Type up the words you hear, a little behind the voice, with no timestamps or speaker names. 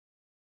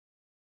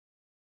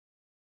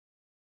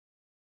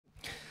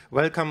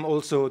Welcome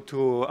also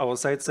to our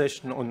side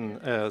session on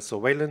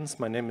surveillance.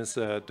 My name is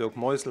Dirk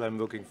Meusel. I'm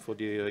working for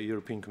the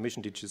European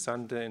Commission, DG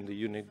SANTE, in the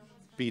Unit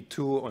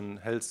B2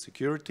 on health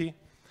security.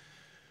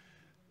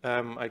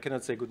 I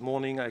cannot say good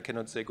morning, I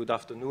cannot say good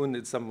afternoon,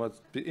 it's somewhat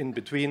in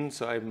between,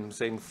 so I'm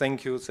saying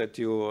thank you that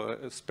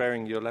you're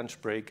sparing your lunch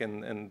break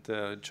and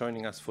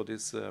joining us for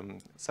this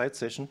side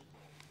session.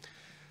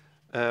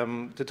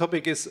 The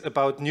topic is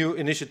about new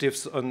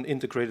initiatives on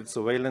integrated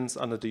surveillance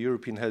under the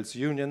European Health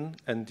Union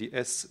and the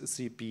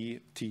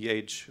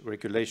SCBTH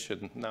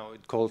regulation. Now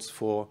it calls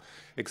for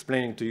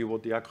explaining to you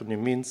what the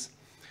acronym means.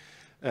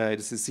 It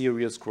is a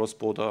serious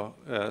cross-border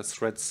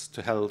threats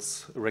to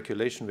health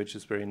regulation, which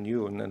is very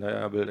new, and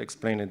I will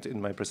explain it in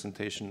my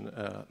presentation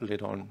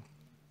later on.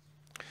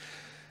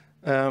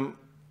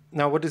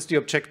 Now, what is the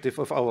objective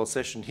of our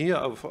session here,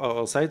 of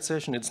our side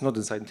session? It's not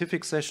a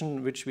scientific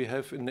session, which we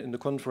have in the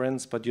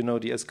conference, but you know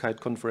the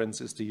escaide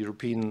conference is the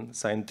European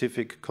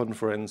Scientific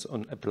Conference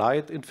on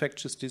Applied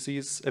Infectious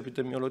Disease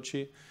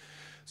Epidemiology.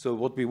 So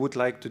what we would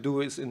like to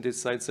do is in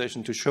this side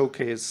session to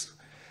showcase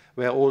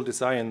where all the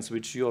science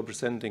which you are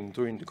presenting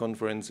during the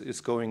conference is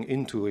going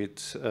into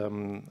it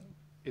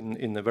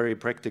in a very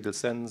practical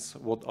sense.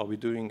 What are we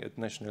doing at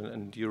national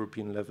and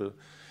European level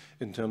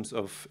in terms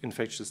of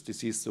infectious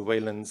disease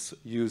surveillance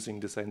using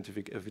the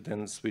scientific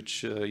evidence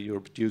which you're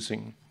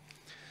producing?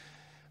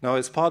 Now,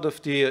 as part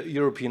of the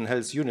European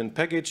Health Union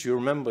package, you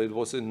remember it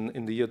was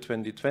in the year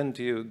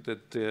 2020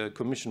 that the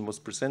Commission was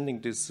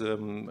presenting this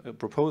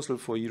proposal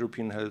for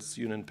European Health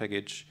Union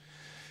package.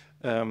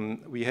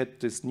 We had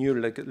this new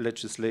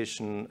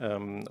legislation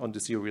on the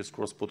serious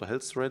cross-border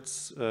health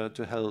threats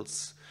to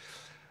health,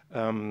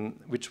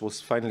 which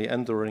was finally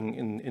entering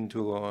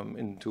into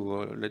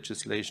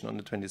legislation on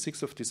the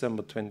 26th of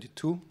December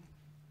 2022.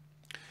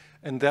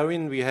 And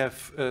therein we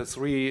have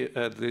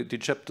the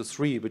chapter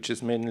 3, which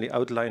is mainly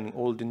outlining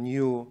all the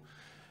new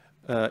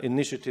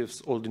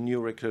initiatives, all the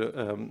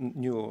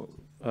new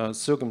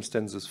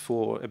circumstances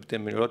for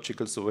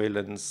epidemiological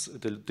surveillance,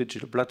 the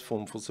digital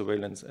platform for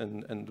surveillance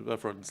and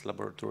reference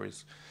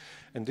laboratories.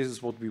 And this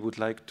is what we would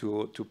like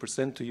to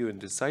present to you in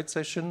this side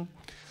session.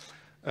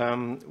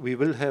 We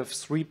will have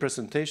 3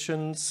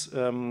 presentations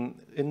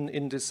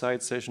in this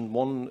side session.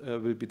 One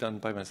will be done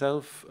by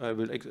myself. I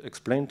will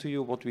explain to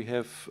you what we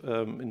have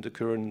in the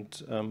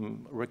current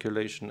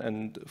regulation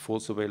and for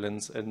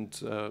surveillance and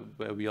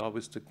where we are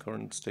with the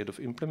current state of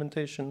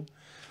implementation.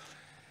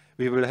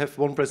 We will have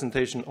one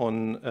presentation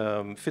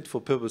on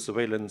fit-for-purpose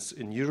surveillance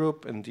in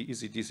Europe and the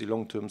ECDC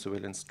long-term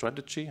surveillance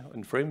strategy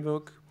and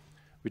framework,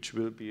 which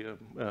will be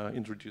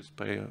introduced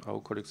by our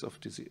colleagues of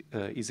the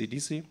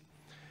ECDC.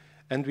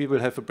 And we will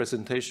have a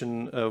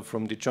presentation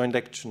from the joint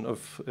action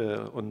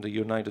on the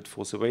United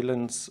for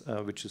Surveillance,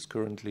 which is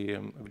currently,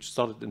 which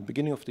started in the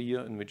beginning of the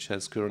year and which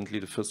has currently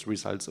the first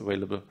results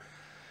available.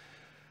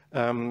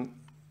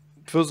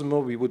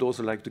 Furthermore, we would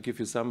also like to give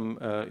you some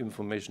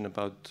information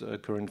about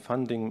current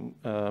funding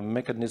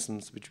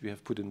mechanisms which we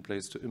have put in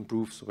place to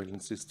improve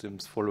surveillance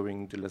systems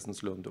following the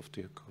lessons learned of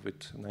the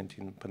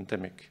COVID-19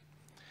 pandemic.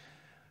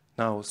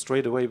 Now,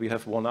 straight away, we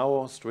have 1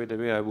 hour. Straight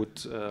away, I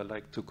would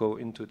like to go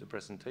into the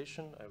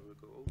presentation. I will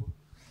go over.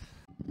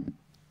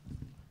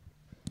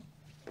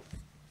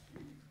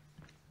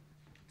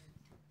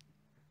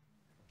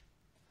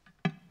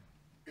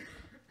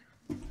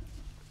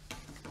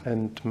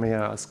 And may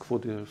I ask for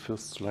the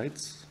first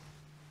slides?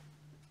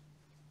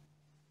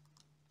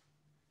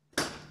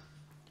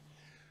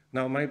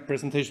 Now, my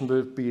presentation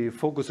will be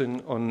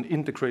focusing on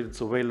integrated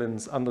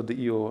surveillance under the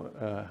EU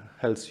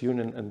Health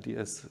Union and the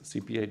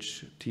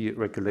SCBTH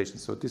regulation.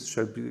 So this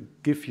shall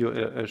give you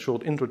a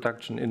short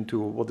introduction into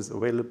what is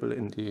available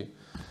in the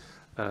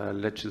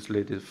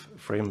legislative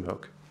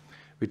framework,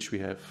 which we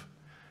have.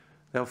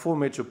 There are 4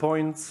 major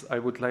points. I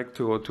would like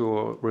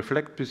to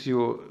reflect with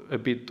you a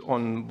bit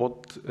on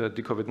what the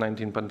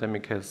COVID-19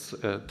 pandemic has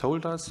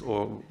told us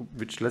or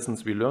which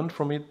lessons we learned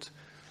from it.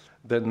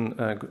 Then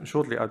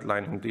shortly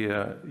outlining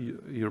the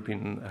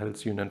European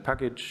Health Union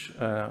package,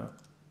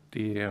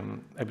 the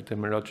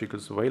epidemiological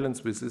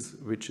surveillance,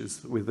 which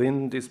is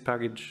within this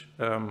package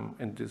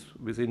and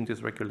within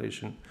this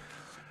regulation,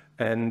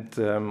 and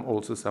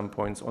also some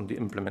points on the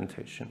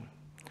implementation.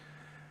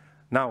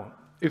 Now,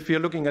 if you're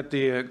looking at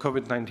the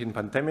COVID-19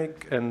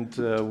 pandemic and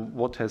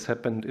what has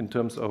happened in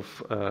terms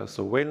of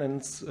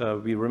surveillance,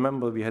 we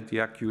remember we had the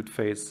acute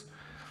phase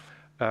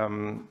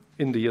in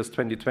the years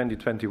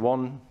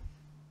 2020-21.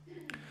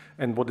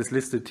 And what is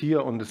listed here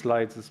on the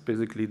slides is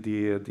basically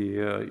the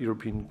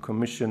European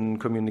Commission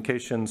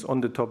communications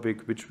on the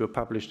topic, which were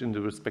published in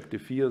the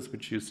respective years,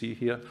 which you see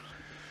here.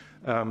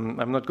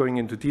 I'm not going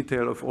into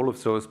detail of all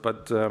of those,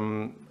 but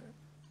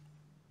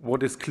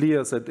what is clear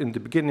is that in the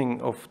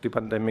beginning of the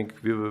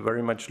pandemic, we were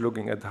very much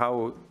looking at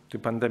how the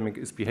pandemic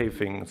is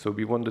behaving. So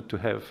we wanted to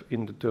have,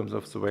 in the terms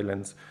of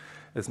surveillance,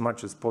 as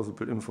much as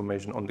possible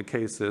information on the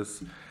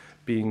cases,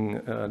 being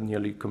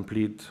nearly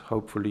complete,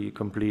 hopefully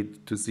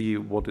complete, to see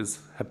what is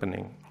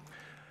happening.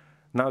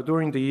 Now,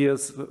 during the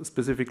years,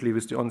 specifically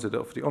with the onset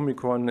of the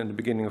Omicron in the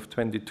beginning of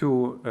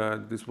 22,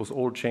 this was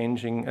all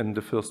changing, and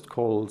the first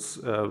calls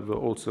were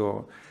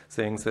also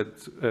saying that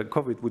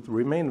COVID would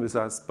remain with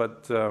us,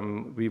 but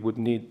we would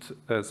need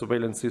a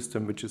surveillance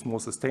system which is more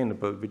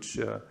sustainable, which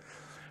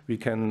we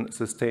can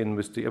sustain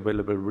with the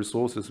available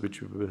resources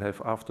which we will have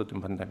after the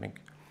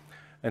pandemic.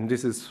 And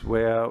this is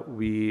where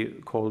we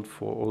called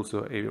for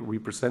also a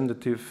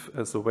representative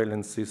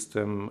surveillance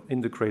system,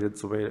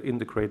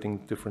 integrating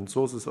different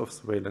sources of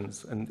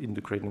surveillance and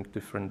integrating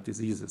different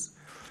diseases.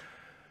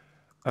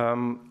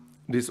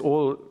 This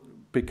all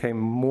became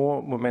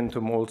more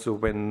momentum also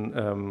when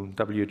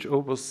WHO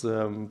was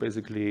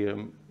basically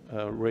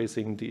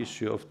raising the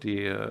issue of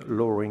the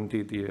lowering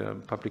the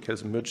public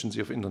health emergency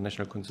of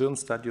international concern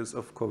status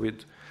of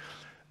COVID,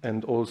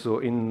 and also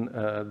in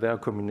their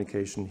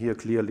communication here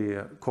clearly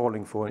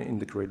calling for an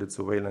integrated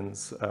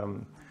surveillance,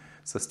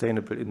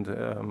 sustainable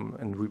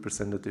and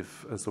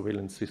representative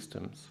surveillance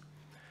systems.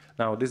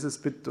 Now, this is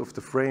a bit of the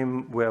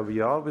frame where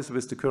we are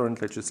with the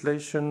current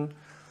legislation.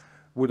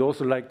 Would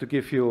also like to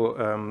give you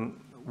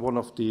one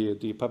of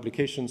the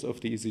publications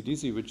of the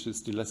ECDC, which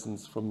is the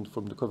lessons from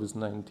the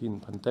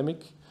COVID-19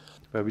 pandemic,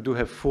 where we do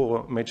have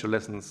 4 major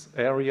lessons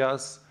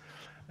areas.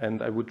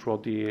 And I would draw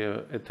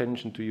the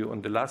attention to you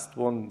on the last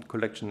one,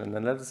 collection and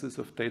analysis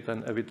of data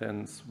and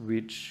evidence,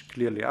 which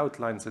clearly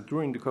outlines that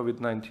during the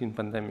COVID-19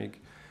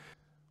 pandemic,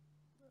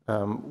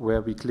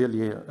 where we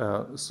clearly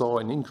saw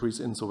an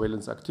increase in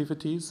surveillance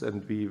activities,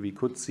 and we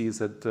could see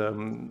that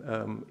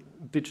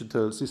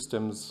digital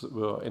systems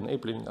were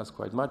enabling us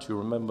quite much. You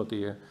remember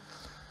the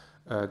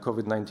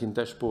COVID-19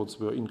 dashboards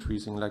were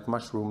increasing like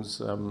mushrooms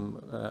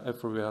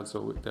everywhere,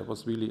 so there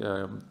was really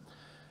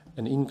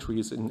an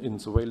increase in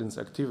surveillance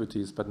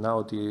activities, but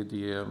now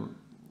the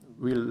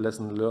real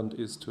lesson learned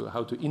is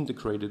how to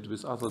integrate it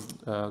with other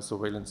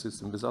surveillance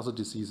systems, with other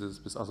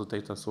diseases, with other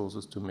data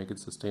sources to make it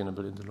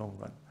sustainable in the long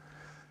run.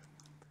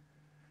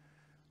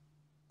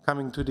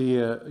 Coming to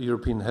the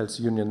European Health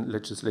Union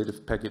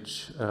legislative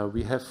package,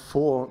 we have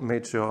 4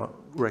 major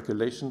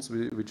regulations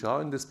which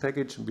are in this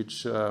package,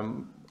 which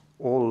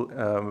all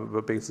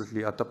were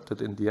basically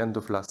adopted in the end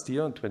of last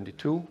year,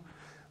 22.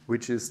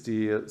 Which is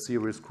the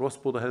serious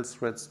cross-border health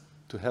threats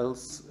to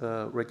health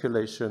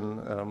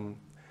regulation,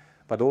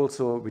 but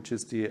also which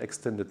is the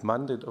extended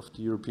mandate of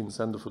the European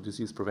Centre for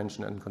Disease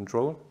Prevention and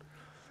Control,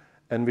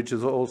 and which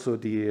is also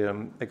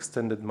the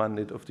extended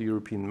mandate of the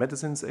European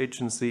Medicines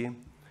Agency,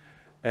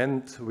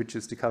 and which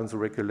is the Council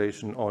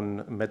regulation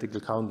on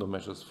medical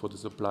countermeasures for the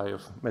supply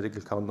of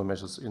medical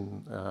countermeasures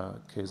in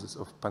cases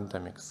of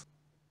pandemics.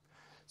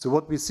 So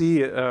what we see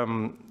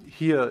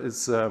here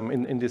is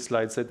in this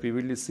slide that we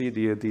really see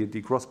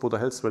the cross-border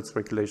health threats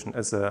regulation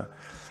as a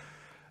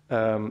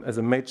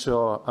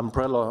major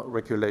umbrella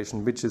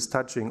regulation, which is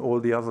touching all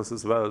the others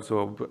as well.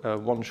 So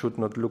one should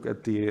not look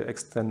at the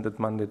extended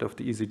mandate of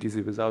the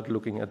ECDC without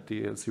looking at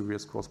the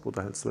serious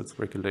cross-border health threats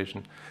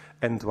regulation,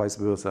 and vice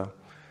versa.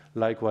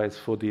 Likewise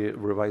for the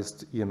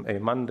revised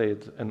EMA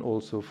mandate, and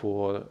also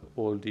for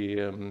all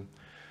the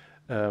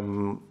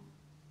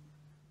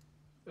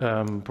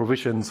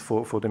provisions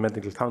for the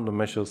medical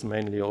countermeasures,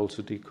 mainly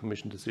also the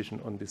Commission decision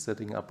on the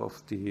setting up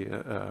of the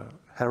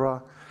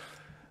HERA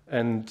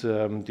and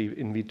the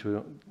in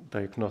vitro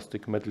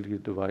diagnostic medical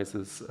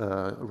devices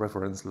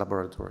reference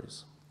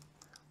laboratories.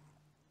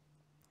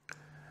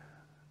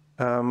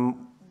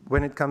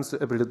 When it comes to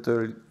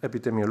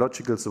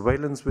epidemiological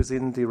surveillance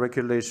within the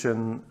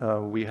regulation,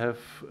 we have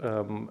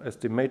as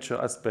the major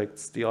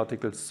aspects the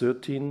Article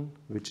 13,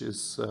 which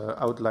is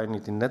outlining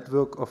the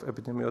network of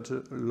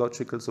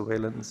epidemiological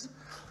surveillance,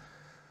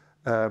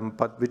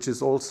 but which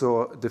is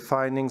also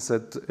defining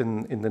that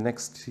in the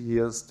next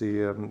years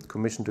the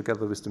Commission,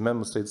 together with the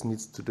Member States,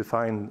 needs to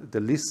define the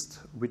list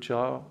which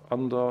are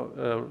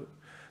under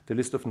the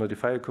list of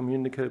notifiable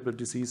communicable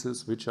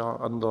diseases which are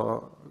under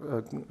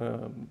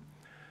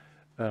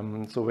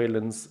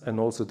surveillance, and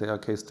also their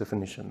case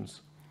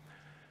definitions.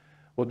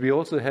 What we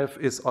also have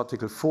is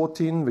Article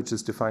 14, which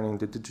is defining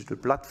the digital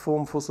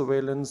platform for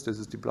surveillance. This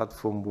is the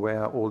platform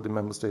where all the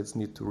member states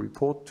need to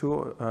report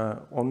to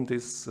on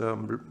this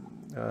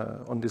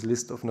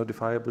list of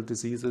notifiable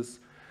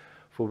diseases,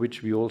 for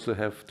which we also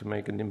have to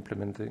make an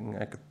implementing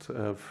act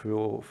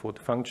for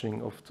the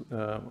functioning of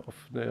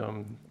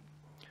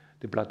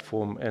the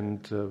platform,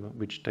 and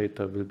which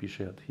data will be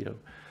shared here.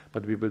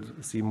 But we will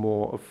see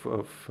more of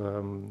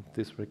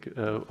this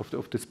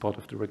part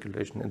of the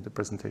regulation in the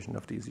presentation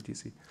of the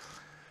ECDC.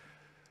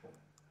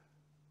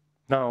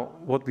 Now,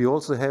 what we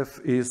also have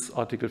is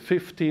Article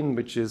 15,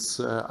 which is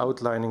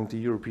outlining the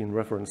European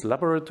reference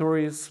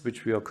laboratories,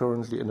 which we are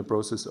currently in the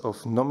process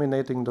of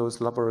nominating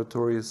those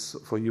laboratories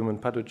for human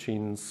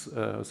pathogens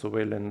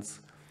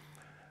surveillance.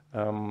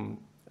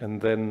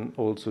 And then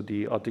also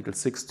the Article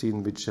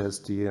 16, which has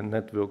the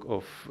network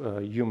of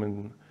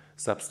human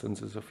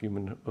substances of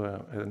human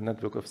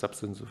network of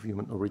substances of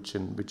human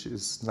origin, which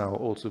is now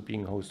also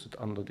being hosted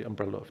under the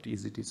umbrella of the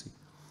ECDC.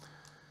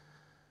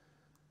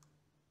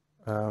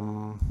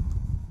 I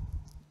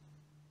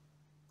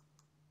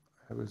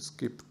will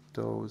skip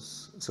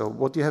those. So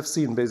what you have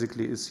seen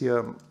basically is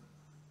here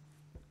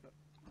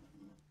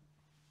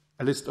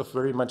a list of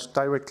very much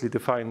directly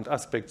defined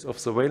aspects of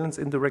surveillance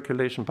in the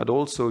regulation, but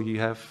also you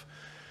have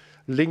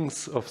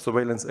links of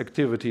surveillance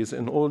activities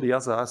in all the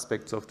other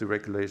aspects of the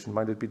regulation.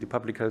 Might it be the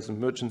public health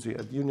emergency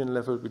at union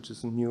level, which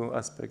is a new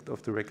aspect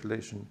of the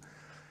regulation.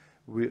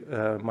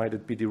 Might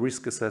it be the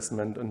risk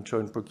assessment and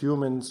joint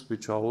procurements,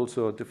 which are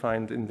also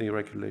defined in the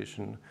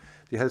regulation.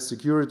 The Health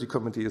Security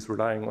Committee is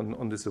relying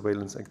on the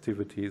surveillance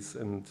activities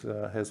and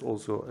has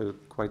also a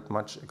quite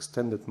much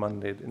extended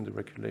mandate in the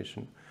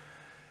regulation.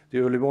 The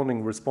early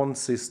warning response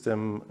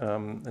system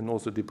and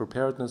also the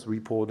preparedness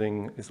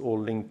reporting is all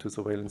linked to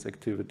surveillance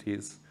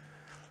activities.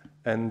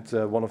 And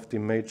one of the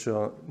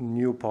major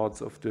new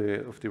parts of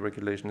the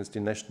regulation is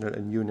the national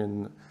and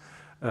union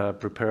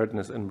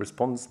preparedness and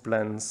response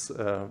plans,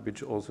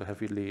 which also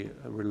heavily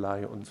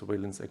rely on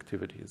surveillance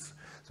activities.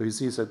 So you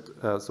see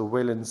that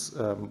surveillance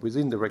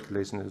within the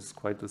regulation is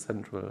quite a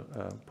central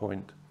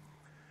point.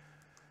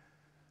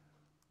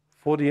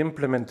 For the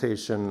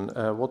implementation,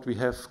 what we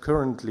have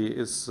currently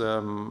is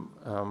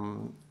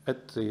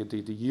at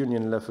the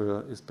union level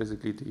is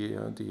basically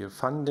the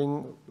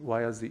funding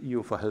via the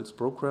EU for Health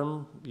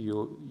program.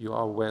 You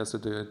are aware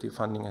that the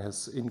funding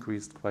has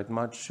increased quite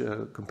much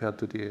compared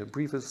to the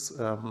previous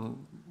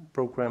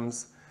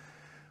programs.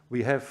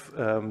 We have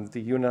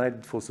the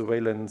United for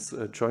Surveillance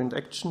joint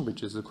action,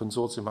 which is a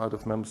consortium out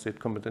of member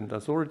state competent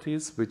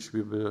authorities, which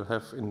we will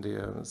have in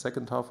the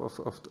second half of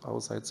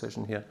our side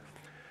session here.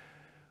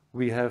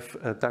 We have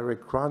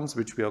direct grants,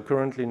 which we are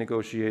currently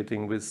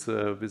negotiating with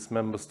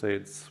member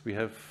states. We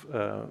have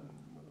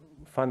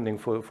funding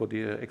for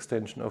the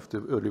extension of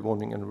the early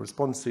warning and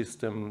response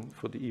system,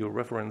 for the EU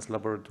reference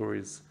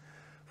laboratories,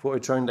 for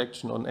a joint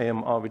action on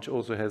AMR, which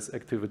also has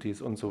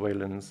activities on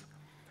surveillance,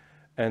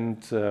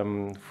 and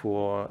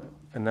for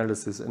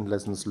analysis and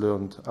lessons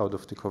learned out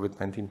of the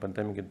COVID-19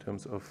 pandemic in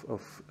terms of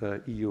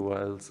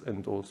EULs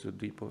and also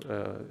the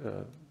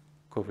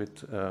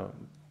COVID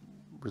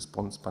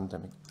response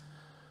pandemic.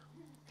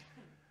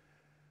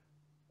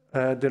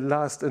 The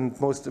last and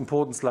most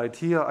important slide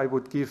here I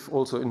would give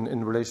also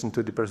in relation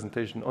to the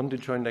presentation on the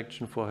joint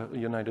action for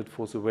United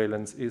for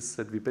Surveillance is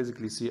that we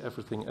basically see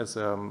everything as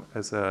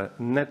a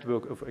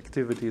network of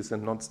activities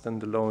and not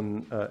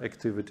standalone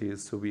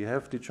activities. So we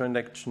have the joint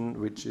action,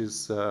 which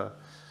is a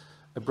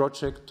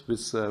project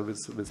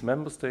with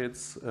member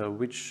states,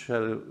 which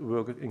shall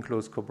work in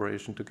close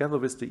cooperation together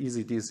with the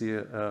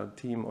ECDC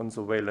team on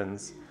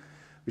surveillance,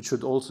 which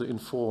should also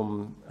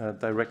inform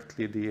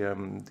directly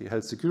the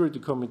Health Security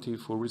Committee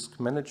for risk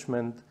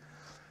management.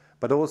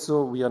 But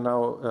also we are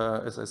now,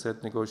 as I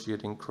said,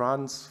 negotiating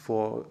grants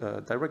for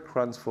direct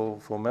grants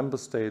for member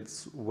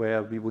states,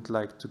 where we would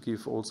like to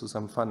give also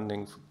some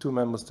funding to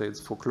member states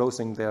for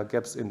closing their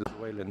gaps in the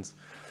surveillance.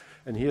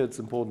 And here it's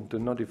important to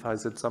notify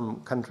that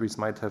some countries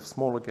might have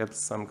smaller gaps,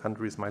 some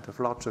countries might have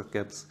larger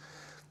gaps.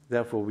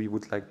 Therefore, we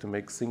would like to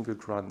make single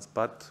grants,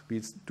 but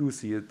we do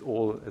see it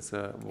all as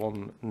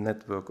one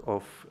network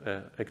of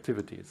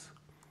activities.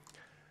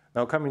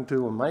 Now, coming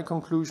to my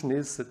conclusion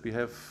is that we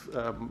have,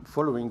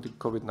 following the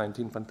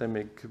COVID-19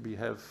 pandemic, we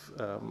have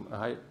a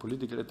high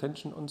political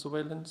attention on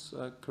surveillance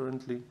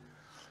currently,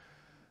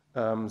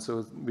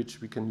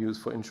 which we can use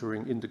for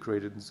ensuring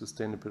integrated and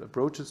sustainable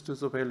approaches to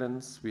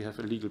surveillance. We have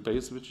a legal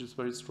base which is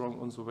very strong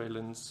on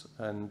surveillance,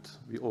 and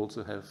we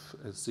also have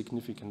a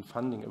significant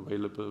funding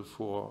available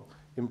for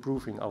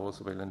improving our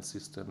surveillance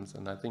systems.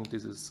 And I think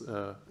this is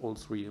all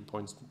 3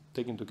 points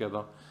taken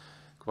together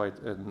quite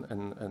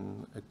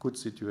a good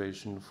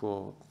situation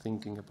for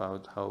thinking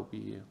about how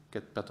we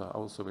get better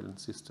our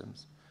surveillance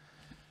systems.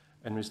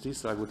 And with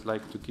this, I would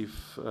like to give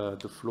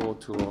the floor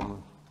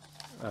to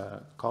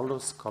Carvalho,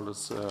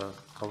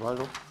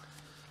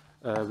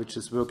 which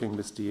is working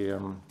with the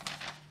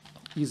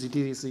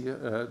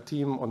ECDC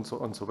team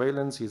on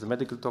surveillance. He's a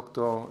medical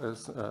doctor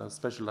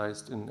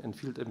specialized in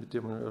field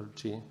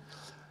epidemiology,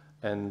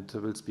 and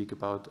will speak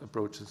about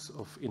approaches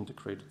of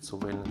integrated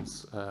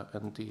surveillance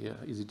and the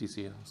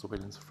ECDC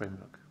surveillance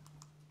framework.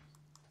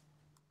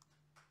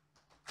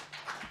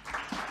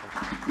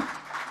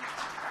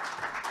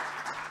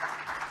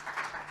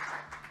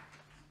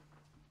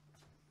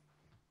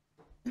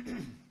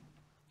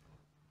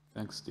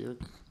 Thanks, Dirk.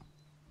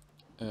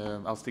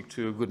 I'll stick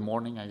to good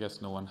morning. I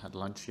guess no one had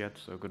lunch yet,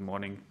 so good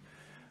morning.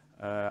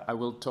 I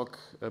will talk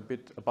a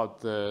bit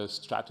about the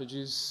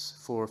strategies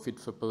for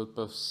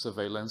fit-for-purpose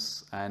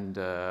surveillance and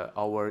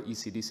our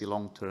ECDC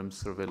long-term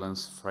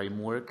surveillance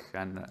framework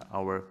and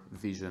our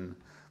vision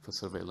for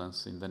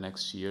surveillance in the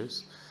next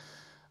years.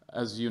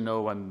 As you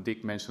know, and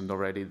Dirk mentioned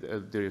already,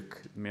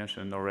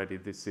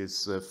 this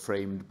is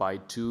framed by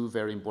 2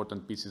 very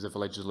important pieces of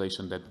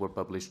legislation that were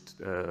published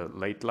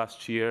late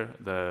last year: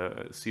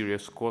 the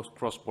serious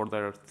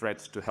cross-border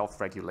threats to health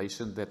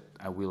regulation, that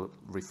I will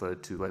refer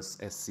to as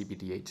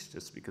SCBTH,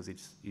 just because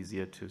it's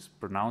easier to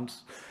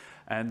pronounce,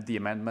 and the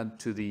amendment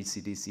to the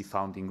ECDC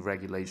founding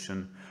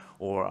regulation,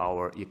 or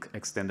our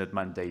extended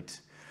mandate.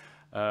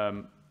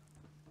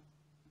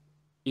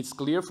 It's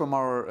clear from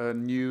our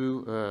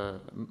new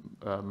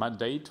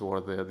mandate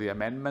or the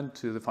amendment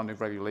to the funding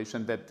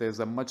regulation that there's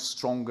a much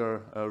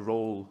stronger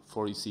role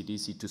for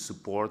ECDC to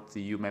support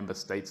the EU member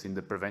states in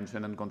the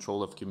prevention and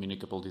control of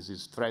communicable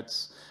disease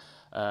threats,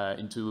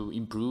 and to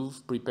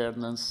improve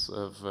preparedness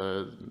of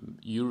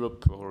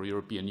Europe or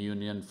European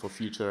Union for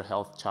future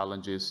health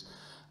challenges.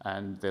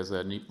 And there's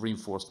a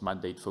reinforced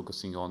mandate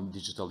focusing on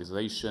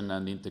digitalization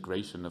and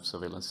integration of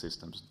surveillance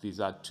systems. These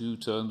are two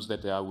terms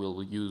that I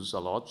will use a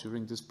lot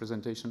during this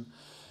presentation.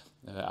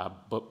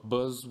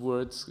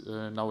 Buzzwords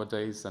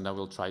nowadays, and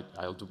I'll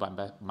do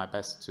my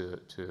best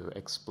to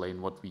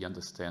explain what we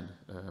understand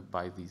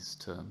by these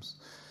terms.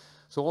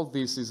 So all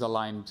this is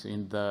aligned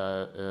in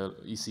the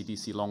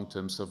ECDC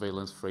long-term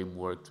surveillance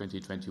framework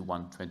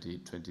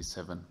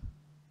 2021-2027.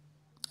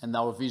 And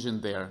our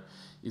vision there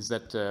is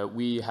that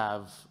we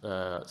have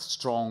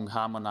strong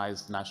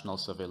harmonized national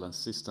surveillance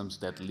systems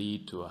that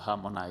lead to a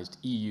harmonized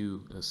EU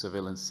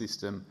surveillance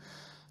system,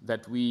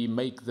 that we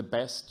make the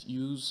best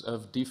use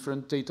of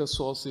different data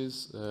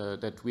sources,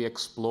 that we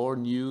explore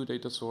new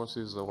data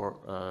sources or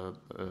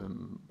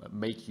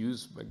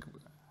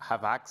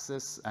have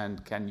access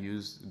and can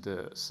use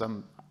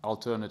some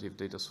alternative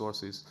data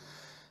sources,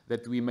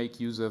 that we make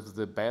use of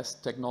the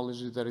best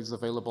technology that is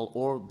available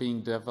or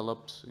being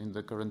developed in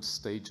the current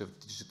stage of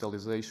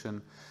digitalization,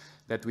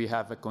 that we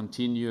have a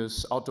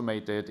continuous,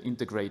 automated,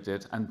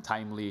 integrated, and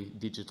timely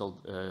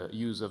digital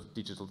use of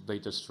digital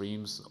data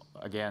streams.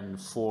 Again,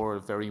 4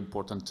 very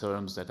important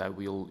terms that I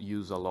will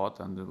use a lot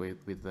and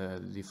with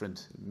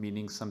different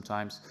meanings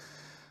sometimes.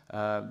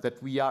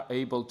 That we are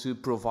able to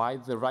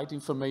provide the right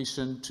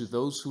information to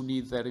those who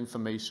need that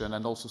information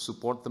and also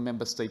support the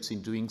member states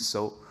in doing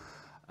so,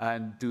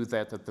 and do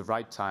that at the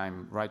right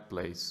time, right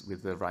place,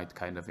 with the right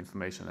kind of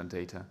information and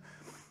data.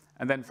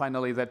 And then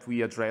finally, that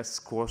we address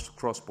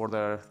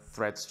cross-border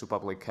threats to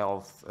public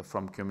health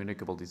from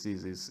communicable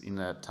diseases in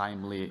a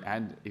timely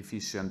and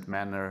efficient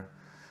manner,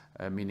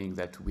 meaning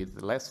that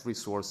with less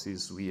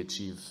resources, we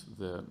achieve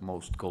the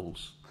most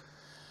goals.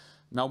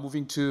 Now,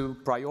 moving to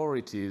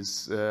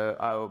priorities,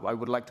 I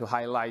would like to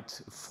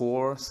highlight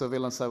 4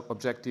 surveillance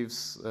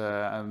objectives,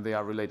 and they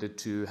are related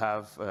to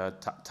have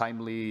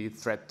timely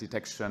threat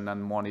detection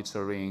and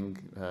monitoring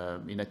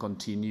in a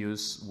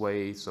continuous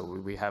way. So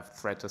we have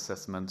threat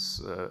assessments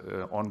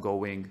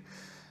ongoing,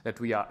 that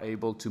we are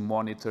able to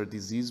monitor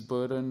disease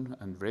burden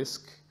and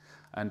risk,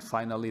 and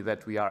finally,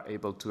 that we are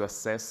able to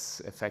assess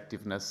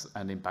effectiveness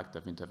and impact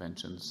of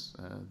interventions.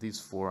 These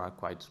 4 are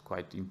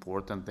quite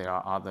important. There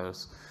are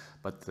others,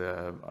 but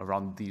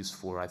around these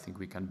 4, I think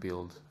we can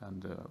build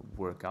and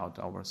work out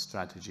our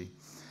strategy.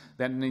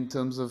 Then in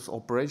terms of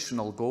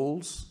operational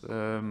goals,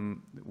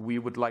 we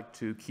would like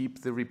to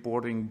keep the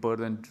reporting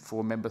burden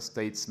for member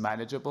states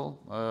manageable,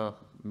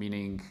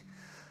 meaning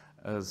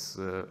as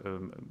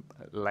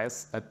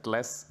less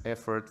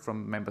effort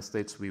from member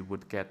states, we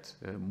would get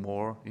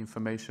more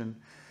information.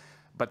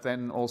 But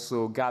then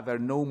also gather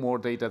no more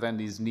data than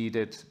is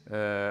needed,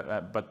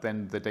 but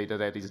then the data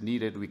that is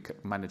needed, we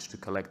manage to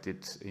collect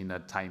it in a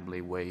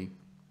timely way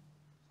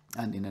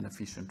and in an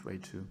efficient way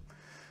too.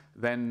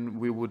 Then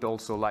we would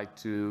also like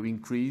to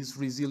increase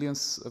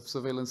resilience of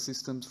surveillance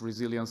systems.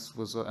 Resilience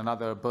was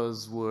another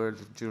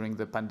buzzword during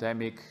the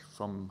pandemic,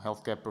 from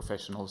healthcare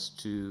professionals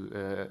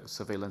to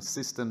surveillance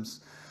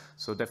systems.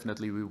 So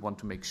definitely we want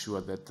to make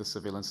sure that the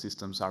surveillance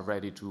systems are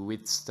ready to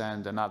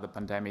withstand another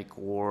pandemic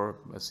or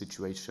a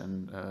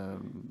situation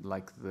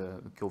like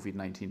the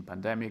COVID-19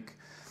 pandemic.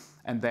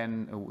 And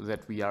then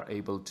that we are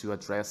able to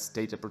address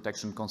data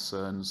protection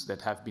concerns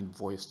that have been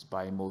voiced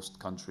by most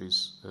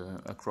countries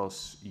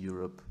across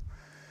Europe.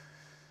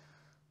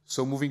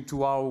 So moving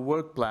to our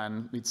work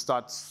plan, it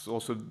starts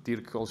also,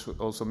 Dirk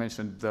also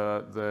mentioned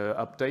the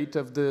update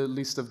of the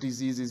list of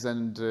diseases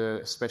and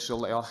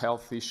special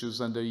health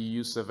issues under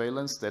EU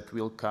surveillance that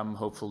will come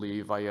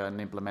hopefully via an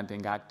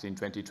implementing act in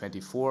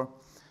 2024.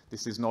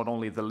 This is not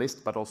only the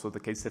list, but also the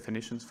case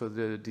definitions for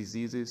the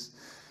diseases.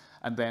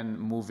 And then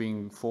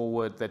moving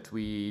forward, that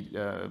we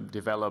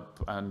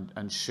develop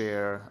and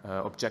share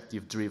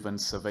objective-driven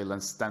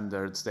surveillance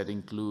standards that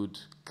include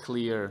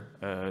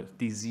clear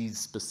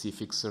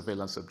disease-specific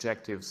surveillance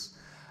objectives,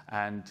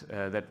 and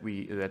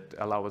that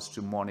allow us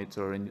to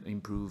monitor and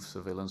improve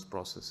surveillance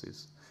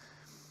processes.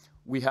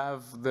 We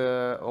have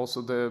regarding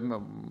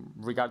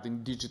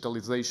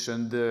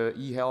digitalization, the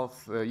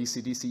eHealth,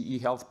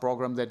 ECDC eHealth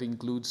program that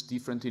includes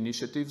different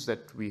initiatives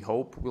that we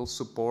hope will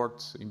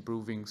support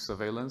improving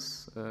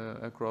surveillance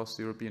across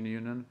the European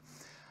Union.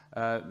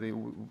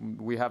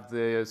 We have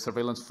the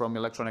surveillance from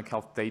electronic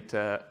health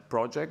data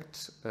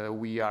project.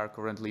 We are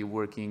currently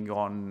working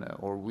on,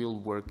 or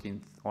will work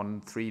on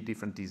 3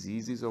 different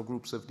diseases or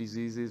groups of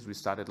diseases. We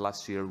started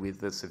last year with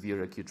the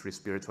severe acute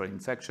respiratory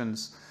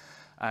infections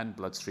and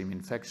bloodstream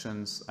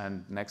infections,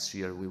 and next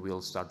year we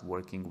will start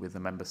working with the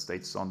member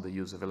states on the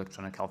use of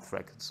electronic health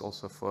records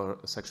also for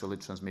sexually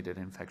transmitted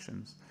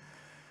infections.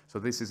 So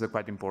this is a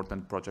quite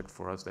important project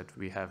for us that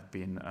we have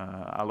been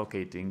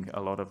allocating a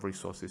lot of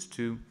resources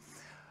to.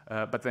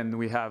 But then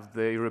we have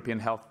the European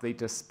Health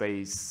Data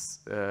Space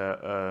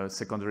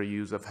secondary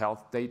use of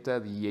health data,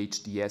 the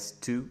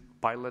ECDC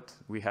pilot.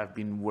 We have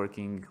been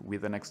working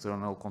with an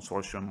external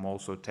consortium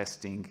also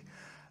testing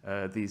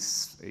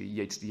this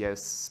ECDC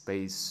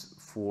space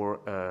for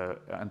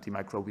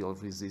antimicrobial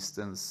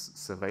resistance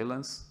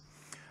surveillance.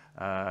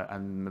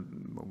 And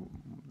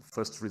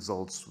first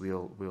results we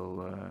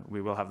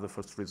will have the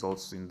first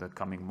results in the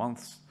coming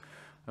months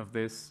of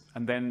this,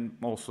 and then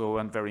also,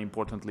 and very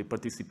importantly,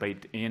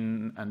 participate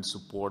in and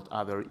support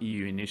other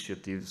EU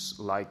initiatives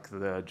like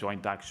the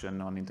joint action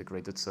on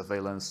integrated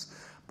surveillance,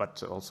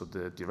 but also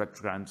the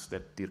direct grants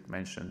that Dirk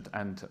mentioned,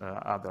 and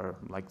other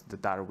like the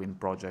Darwin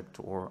project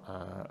or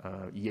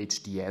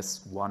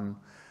ECDC1.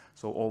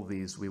 So all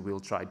these we will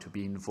try to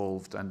be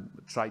involved and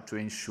try to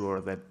ensure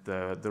that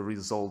the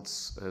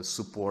results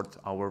support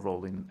our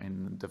role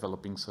in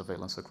developing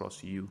surveillance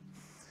across EU.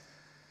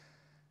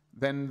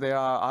 Then there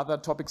are other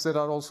topics that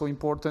are also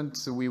important.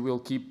 We will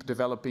keep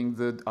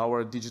developing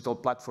our digital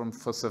platform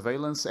for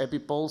surveillance,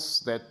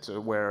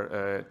 EpiPulse,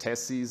 where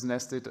TESI is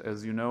nested,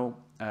 as you know,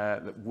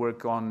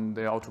 work on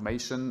the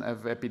automation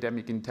of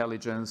epidemic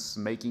intelligence,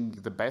 making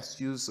the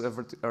best use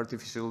of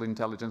artificial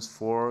intelligence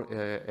for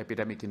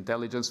epidemic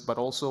intelligence, but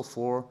also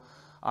for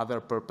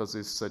other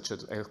purposes such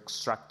as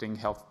extracting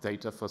health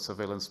data for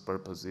surveillance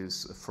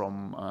purposes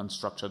from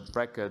unstructured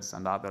records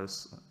and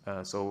others.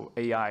 So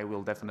AI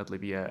will definitely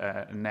be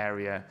an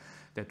area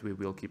that we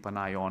will keep an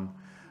eye on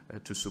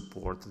to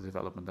support the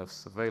development of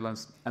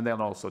surveillance, and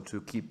then also to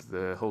keep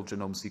the whole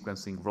genome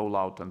sequencing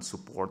rollout and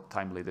support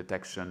timely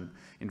detection,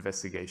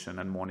 investigation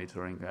and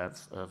monitoring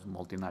of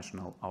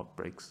multinational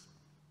outbreaks.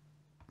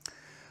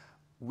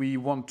 We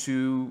want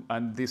to,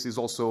 and this is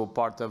also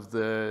part of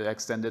the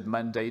extended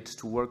mandate,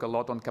 to work a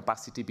lot on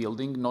capacity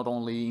building, not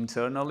only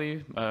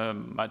internally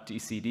at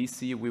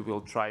ECDC. We will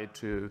try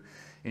to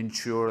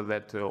ensure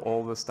that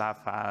all the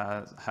staff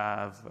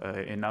have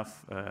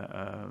enough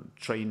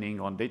training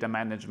on data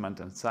management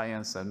and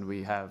science, and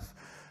we have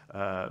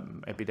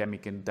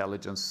epidemic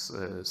intelligence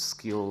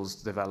skills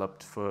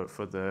developed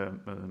for the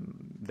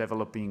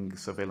developing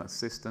surveillance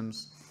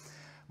systems,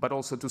 but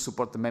also to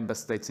support the member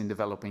states in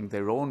developing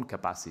their own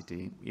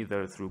capacity,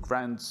 either through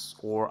grants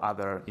or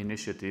other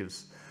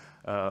initiatives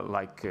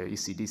like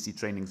ECDC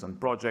trainings on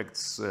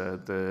projects,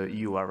 the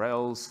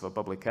URLs for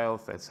public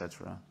health,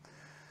 etc.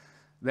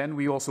 Then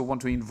we also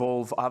want to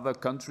involve other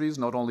countries,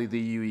 not only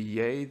the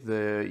EUEA,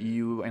 the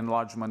EU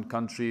enlargement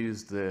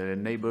countries, the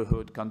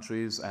neighborhood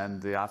countries,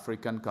 and the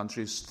African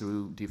countries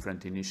through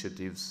different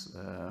initiatives.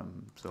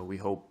 So we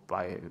hope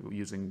by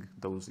using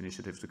those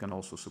initiatives we can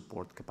also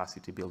support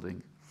capacity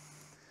building.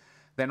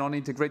 Then on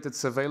integrated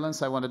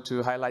surveillance, I wanted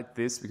to highlight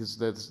this because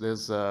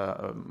this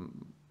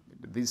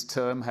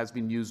term has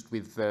been used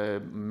with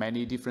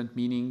many different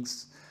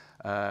meanings.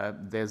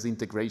 There's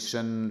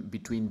integration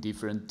between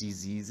different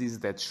diseases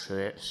that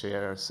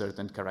share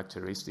certain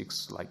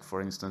characteristics, like, for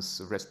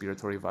instance,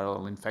 respiratory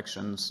viral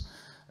infections,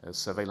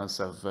 surveillance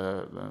of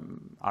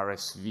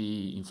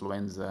RSV,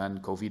 influenza,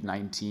 and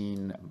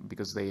COVID-19,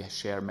 because they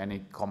share many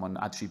common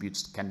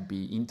attributes, can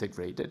be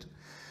integrated.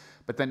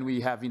 But then we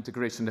have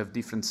integration of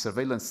different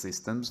surveillance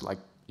systems, like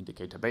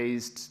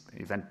indicator-based,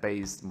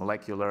 event-based,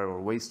 molecular,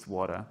 or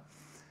wastewater.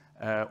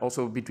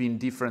 Also between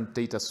different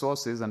data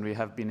sources, and we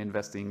have been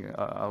investing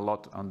a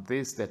lot on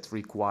this, that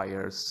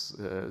requires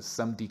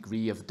some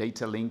degree of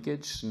data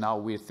linkage. Now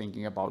we're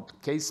thinking about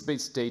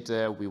case-based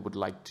data. We would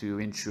like to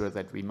ensure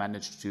that we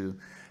manage to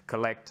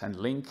collect and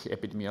link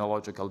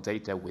epidemiological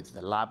data with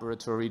the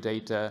laboratory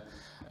data,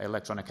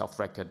 electronic health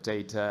record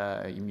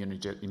data,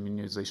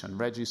 immunization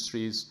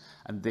registries,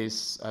 and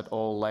this at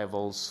all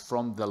levels,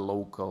 from the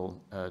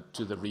local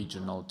to the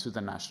regional, to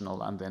the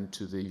national, and then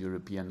to the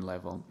European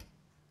level.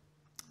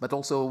 But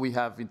also we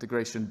have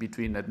integration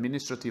between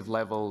administrative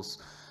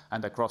levels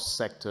and across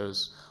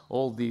sectors.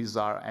 All these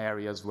are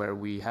areas where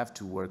we have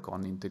to work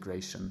on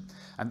integration.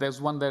 And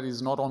there's one that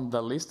is not on the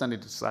list, and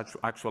it's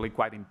actually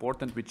quite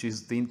important, which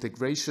is the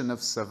integration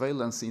of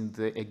surveillance in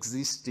the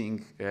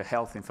existing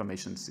health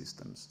information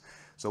systems.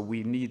 So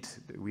we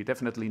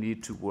definitely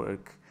need to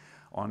work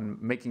on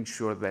making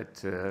sure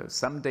that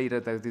some data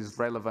that is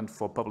relevant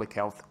for public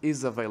health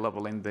is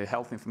available in the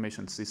health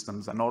information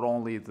systems, and not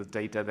only the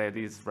data that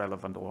is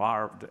relevant or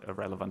are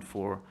relevant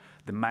for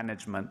the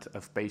management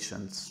of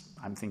patients.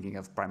 I'm thinking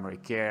of primary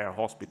care,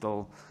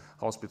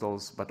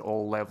 hospitals, but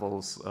all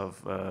levels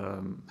of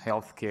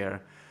healthcare.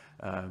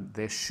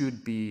 There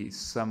should be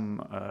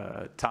some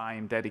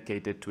time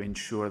dedicated to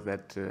ensure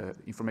that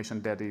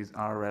information that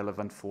are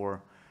relevant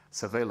for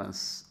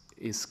surveillance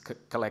is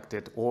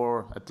collected,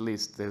 or at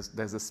least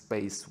there's a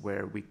space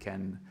where we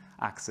can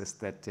access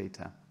that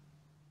data.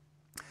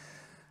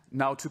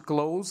 Now, to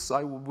close,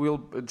 I will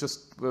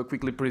just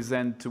quickly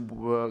present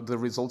the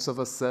results of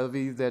a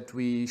survey that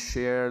we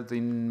shared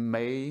in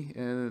May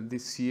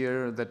this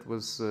year, that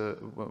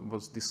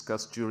was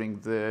discussed during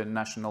the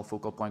National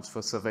Focal Points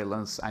for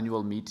Surveillance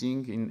annual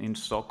meeting in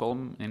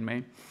Stockholm in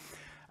May.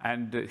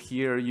 And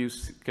here you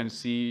can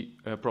see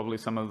probably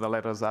some of the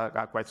letters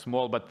are quite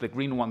small, but the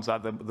green ones are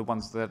the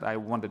ones that I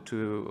wanted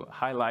to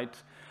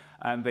highlight.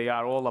 And they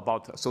are all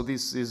about, so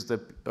this is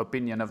the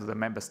opinion of the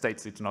member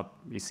states. It's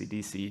not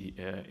ECDC,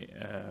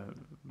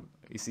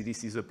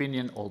 ECDC's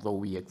opinion, although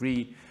we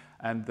agree.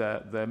 And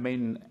the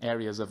main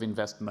areas of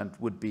investment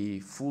would be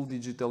full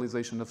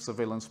digitalization of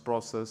surveillance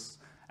process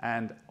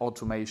and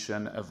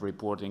automation of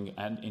reporting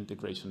and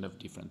integration of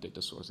different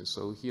data sources.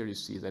 So here you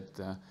see that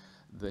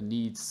the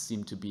needs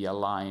seem to be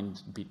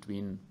aligned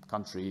between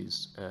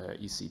countries,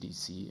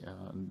 ECDC,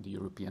 and the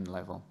European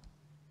level.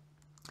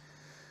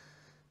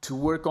 To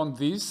work on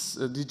this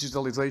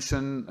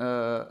digitalization,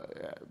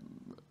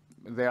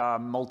 there are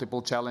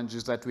multiple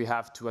challenges that we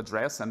have to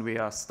address, and we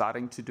are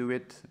starting to do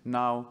it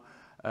now.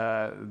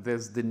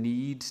 There's the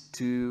need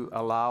to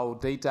allow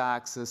data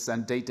access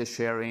and data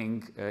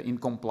sharing in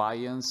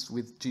compliance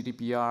with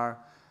GDPR.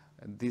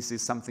 This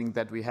is something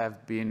that we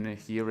have been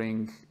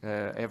hearing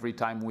every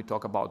time we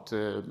talk about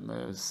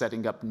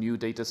setting up new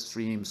data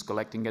streams,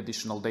 collecting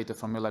additional data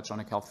from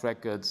electronic health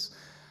records,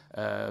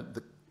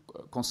 the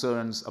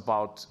concerns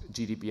about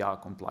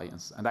GDPR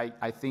compliance. And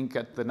I think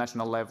at the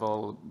national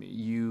level,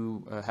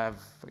 you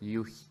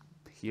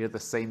hear the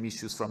same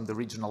issues from the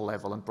regional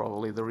level and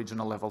probably the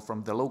regional level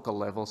from the local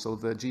level. So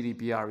the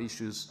GDPR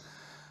issues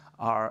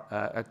are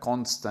a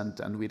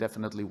constant, and we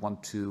definitely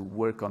want to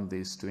work on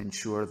this to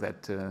ensure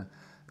that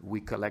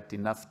we collect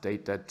enough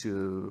data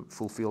to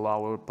fulfill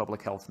our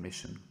public health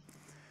mission.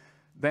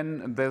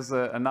 Then there's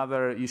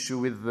another issue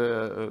with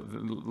the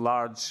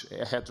large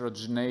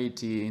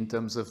heterogeneity in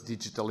terms of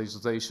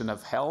digitalization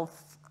of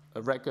health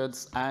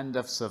records and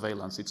of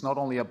surveillance. It's not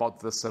only about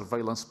the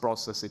surveillance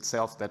process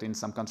itself that in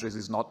some countries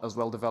is not as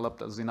well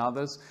developed as in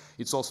others.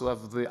 It's also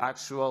of the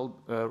actual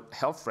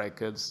health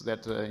records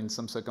that in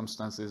some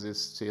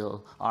circumstances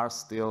are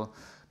still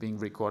being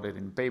recorded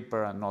in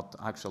paper and not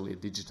actually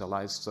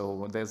digitalized.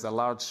 So there's a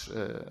large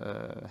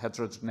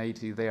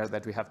heterogeneity there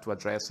that we have to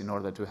address in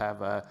order to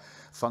have a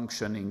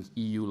functioning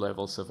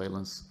EU-level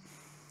surveillance.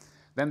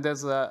 Then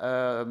there's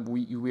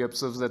we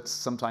observe that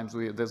sometimes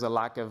there's a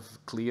lack of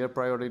clear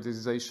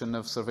prioritization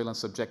of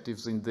surveillance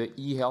objectives in the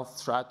e-health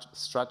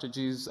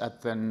strategies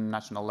at the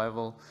national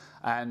level,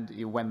 and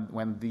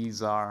when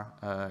these are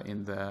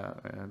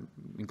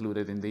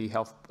included in the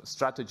e-health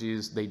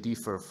strategies, they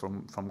differ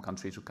from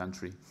country to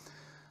country.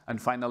 And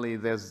finally,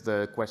 there's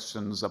the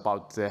questions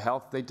about the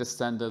health data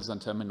standards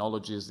and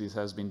terminologies. This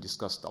has been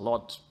discussed a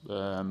lot,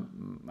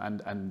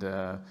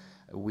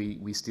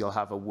 we still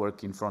have a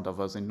work in front of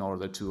us in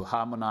order to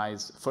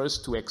harmonize,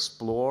 first to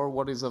explore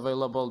what is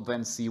available,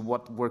 then see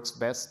what works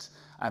best,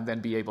 and then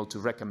be able to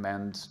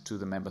recommend to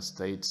the member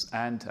states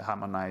and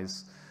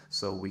harmonize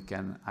so we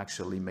can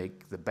actually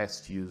make the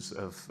best use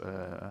of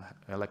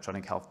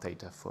electronic health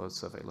data for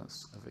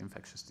surveillance of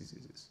infectious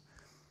diseases.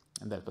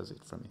 And that was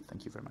it from me.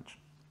 Thank you very much.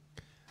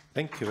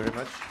 Thank you very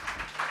much.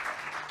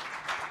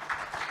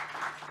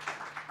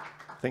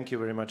 Thank you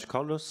very much,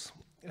 Carlos.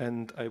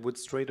 And I would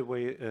straight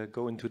away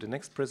go into the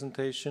next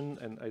presentation,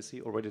 and I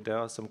see already there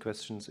are some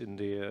questions in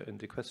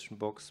the question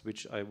box,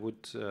 which I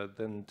would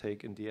then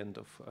take in the end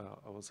of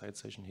our side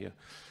session here.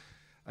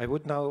 I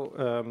would now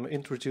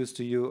introduce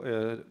to you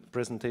a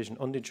presentation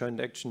on the joint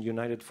action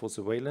United for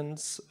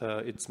Surveillance,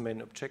 its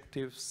main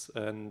objectives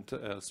and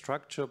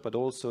structure, but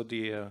also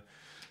the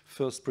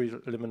first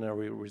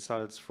preliminary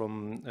results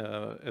from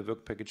a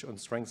work package on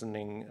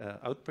strengthening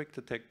outbreak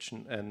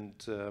detection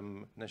and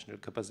national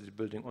capacity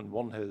building on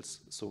One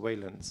Health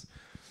surveillance.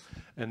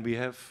 And we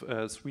have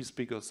 3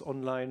 speakers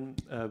online.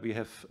 We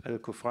have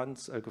Eelco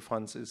Franz. Eelco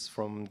Franz is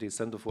from the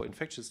Center for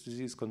Infectious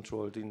Disease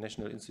Control, the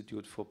National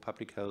Institute for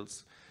Public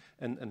Health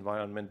and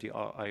Environment, the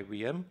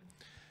RIVM.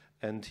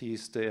 And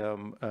he's the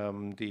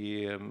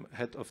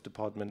head of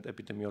Department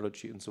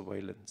Epidemiology and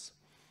Surveillance.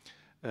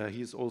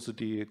 He is also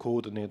the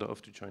coordinator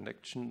of the joint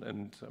action,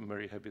 and I'm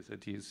very happy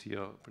that he is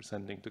here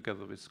presenting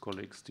together with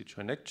colleagues the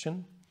joint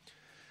action.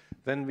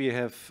 Then we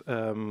have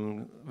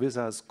with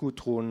us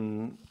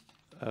Gudrun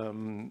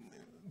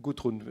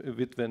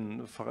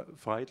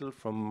Witwen-Freidel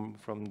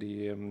from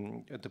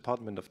the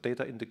Department of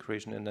Data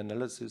Integration and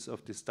Analysis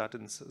of the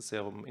Statens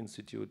Serum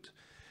Institute,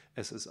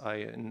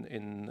 SSI,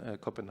 in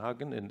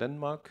Copenhagen, in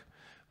Denmark.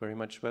 Very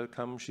much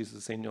welcome. She's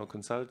a senior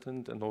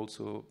consultant and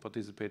also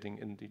participating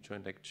in the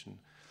joint action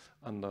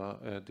under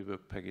the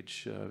work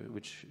package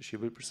which she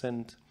will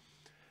present.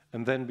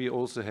 And then we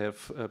also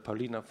have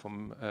Paulina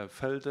from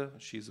Felde.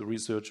 She's a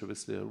researcher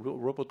with the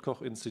Robert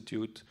Koch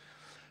Institute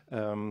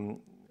and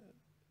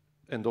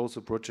also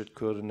project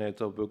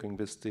coordinator working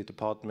with the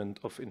Department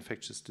of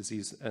Infectious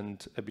Disease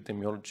and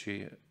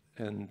Epidemiology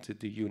and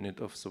the unit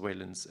of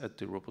surveillance at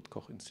the Robert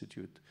Koch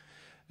Institute,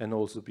 and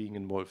also being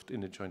involved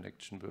in the joint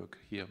action work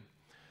here.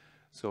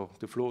 So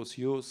the floor is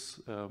yours.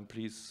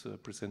 Please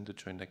present the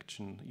joint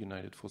action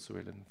United for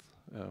Surveillance.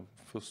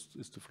 First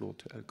is the floor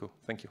to Eelco.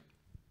 Thank you.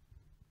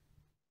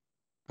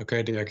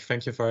 Okay, Dirk,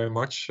 thank you very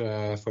much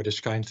for this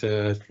kind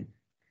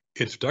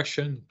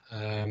introduction.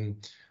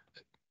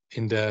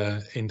 In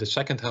the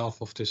second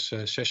half of this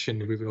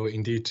session, we will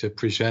indeed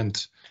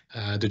present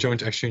the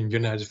joint action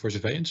United for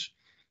Surveillance.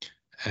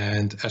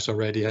 And as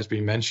already has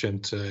been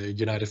mentioned,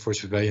 United for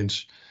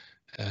Surveillance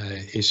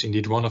is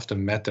indeed one of the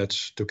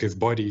methods to give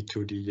body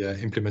to the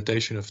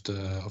implementation of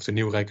the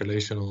new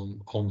regulation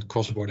on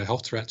cross-border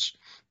health threats,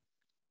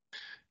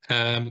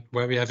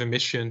 where we have a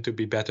mission to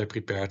be better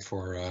prepared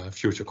for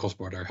future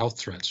cross-border health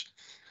threats.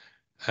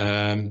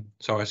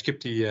 So I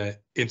skipped the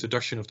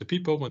introduction of the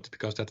people,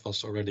 because that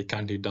was already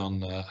kindly done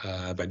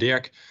by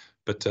Dirk.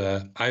 But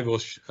I will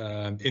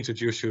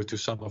introduce you to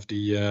some of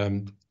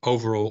the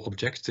overall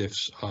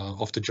objectives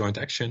of the joint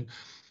action,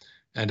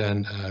 and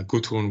then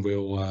Gudrun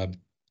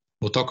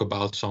will talk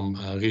about some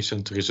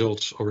recent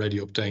results already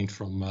obtained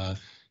from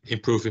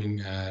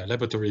improving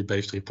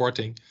laboratory-based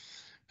reporting.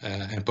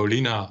 And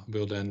Paulina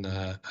will then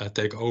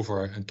take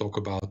over and talk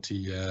about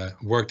the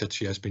work that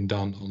she has been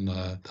done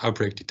on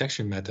outbreak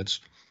detection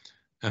methods.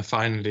 And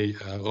finally,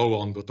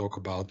 Roan will talk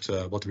about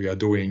what we are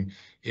doing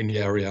in the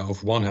area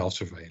of One Health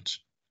surveillance.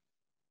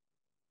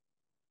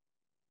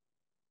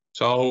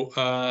 So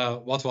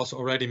what was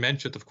already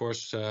mentioned, of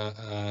course,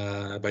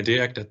 by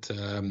Dirk, that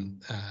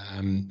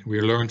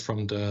we learned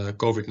from the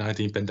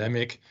COVID-19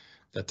 pandemic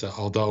that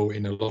although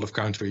in a lot of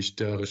countries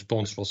the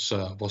response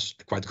was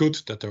quite good,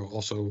 that there were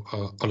also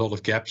a lot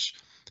of gaps,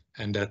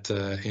 and that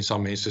in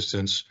some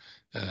instances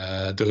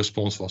the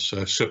response was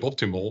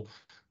suboptimal,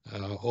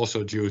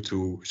 also due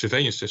to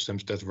surveillance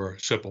systems that were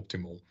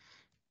suboptimal.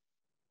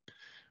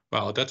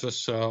 Well, that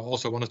was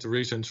also one of the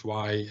reasons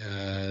why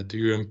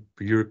the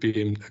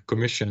European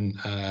Commission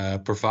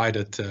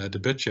provided the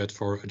budget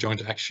for a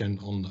joint action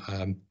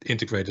on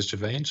integrated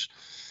surveillance.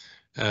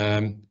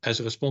 As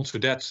a response to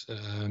that,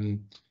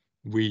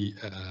 we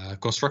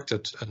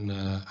constructed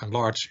a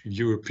large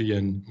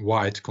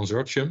European-wide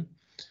consortium,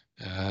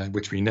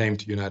 which we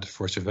named United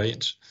for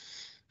Surveillance,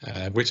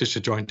 which is a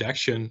joint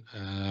action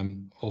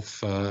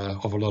of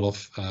a lot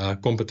of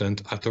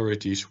competent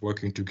authorities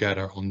working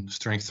together on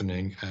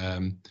strengthening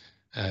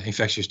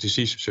infectious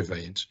disease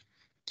surveillance.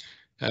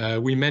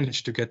 We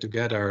managed to get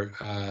together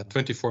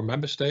 24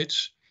 member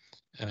states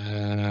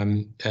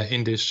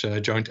in this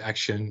joint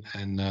action,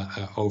 and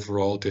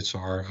overall these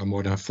are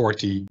more than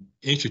 40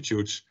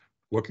 institutes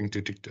working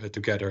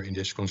together in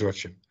this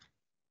consortium.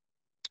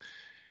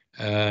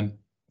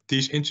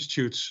 These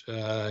institutes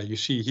you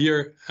see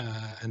here,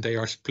 and they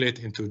are split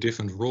into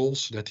different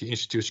roles that the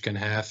institutes can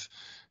have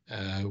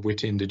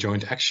within the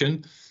joint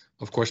action.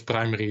 Of course,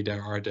 primarily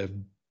there are the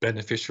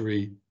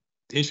beneficiary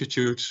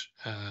institutes,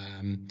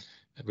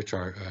 which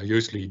are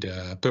usually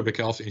the public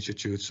health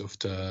institutes of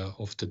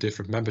the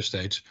different member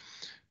states.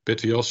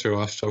 But we also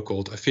have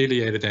so-called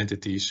affiliated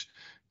entities,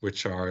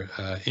 which are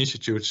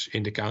institutes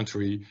in the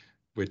country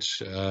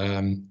which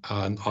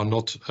are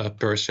not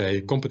per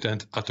se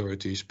competent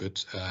authorities,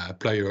 but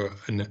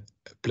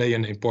play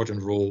an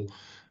important role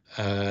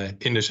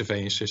in the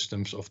surveillance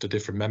systems of the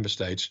different member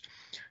states.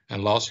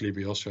 And lastly,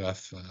 we also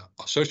have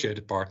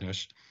associated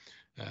partners,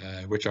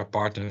 which are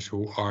partners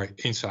who are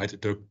inside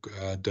the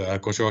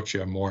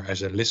consortium more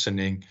as a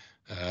listening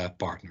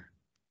partner.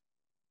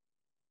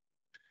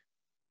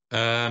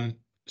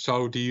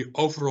 So the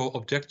overall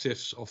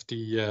objectives of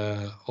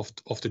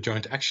the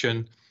joint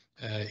action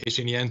is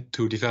in the end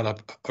to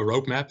develop a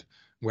roadmap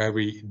where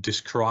we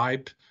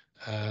describe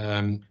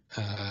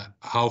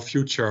how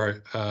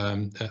future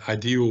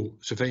ideal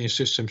surveillance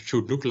systems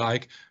should look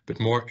like, but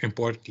more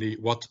importantly,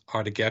 what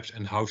are the gaps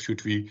and how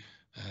should we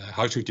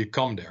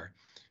come there.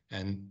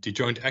 And the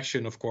joint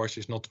action, of course,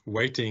 is not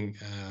waiting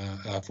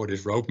for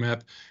this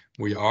roadmap.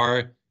 We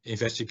are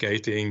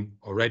investigating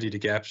already the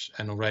gaps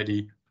and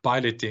already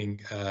piloting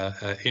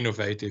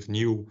innovative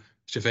new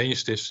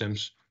surveillance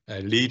systems,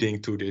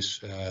 leading to this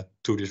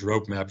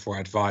roadmap for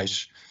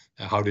advice,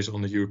 how this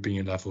on the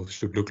European level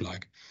should look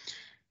like.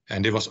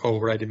 And it was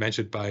already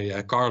mentioned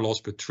by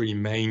Carlos, but three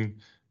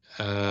main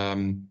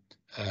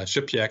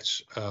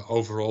subjects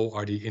overall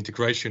are the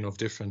integration of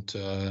different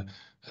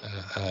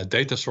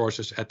data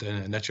sources at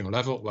the national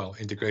level. Well,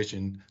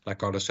 integration, like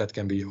Carlos said,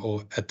 can be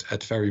all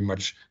at very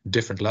much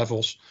different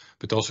levels,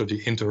 but also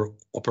the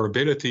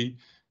interoperability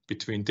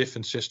between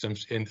different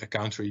systems in a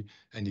country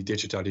and the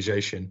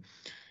digitalization.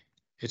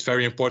 It's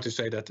very important to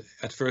say that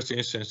at first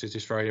instance, it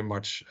is very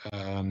much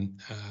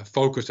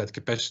focused at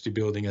capacity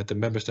building at the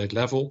member state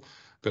level.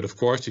 But of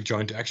course, the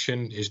joint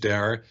action is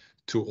there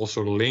to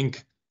also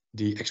link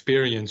the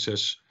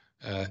experiences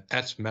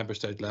at member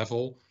state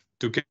level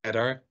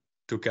together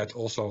to get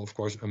also, of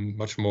course, a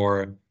much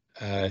more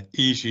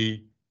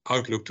easy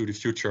outlook to the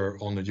future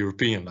on the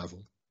European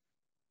level.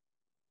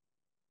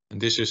 And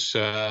this is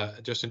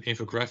just an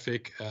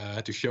infographic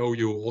to show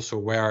you also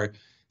where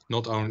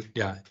not only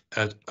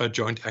a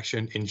joint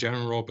action in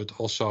general, but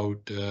also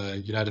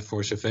the United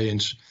for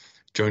Surveillance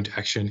joint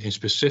action in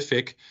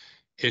specific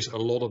is a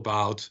lot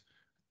about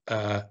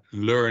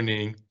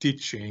learning,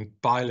 teaching,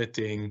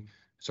 piloting,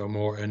 so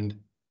more an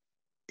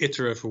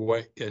iterative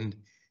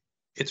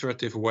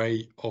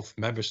way of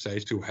member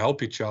states to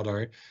help each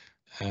other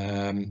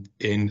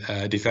in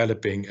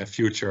developing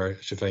future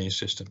surveillance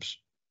systems.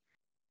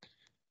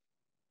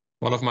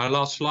 One of my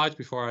last slides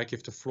before I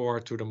give the floor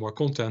to the more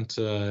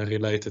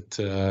content-related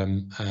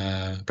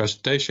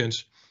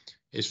presentations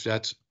is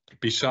that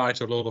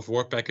besides a lot of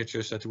work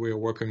packages that we are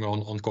working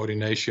on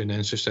coordination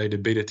and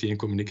sustainability and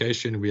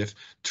communication, we have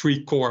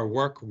 3 core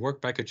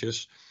work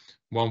packages.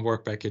 One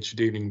work package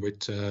dealing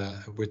with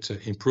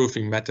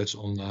improving methods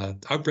on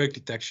outbreak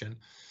detection.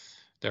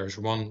 There is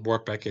one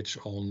work package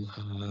on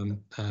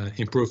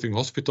improving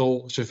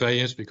hospital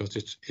surveillance, because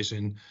it is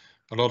in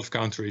a lot of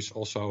countries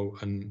also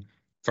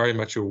very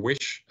much a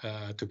wish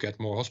to get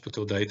more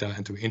hospital data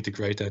and to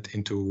integrate that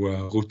into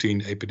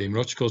routine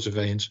epidemiological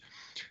surveillance.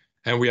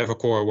 And we have a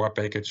core work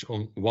package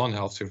on One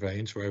Health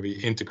surveillance, where we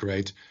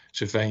integrate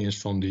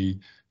surveillance from the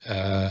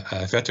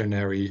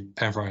veterinary,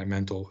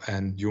 environmental,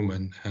 and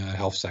human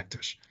health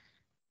sectors.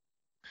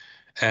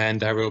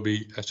 And there will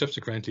be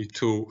subsequently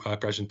 2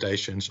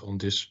 presentations on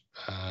this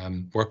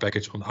work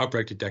package on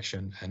outbreak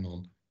detection and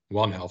on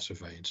One Health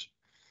surveillance.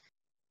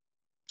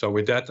 So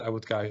with that, I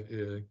would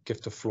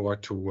give the floor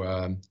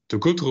to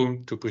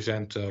Gudrun to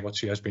present what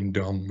she has been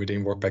done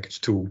within work package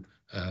 2,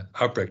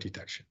 outbreak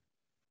detection.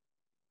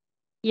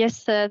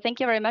 Yes, thank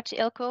you very much,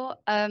 Eelco.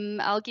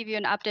 I'll give you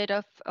an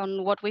update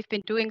on what we've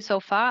been doing so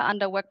far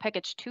under work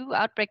package 2,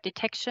 outbreak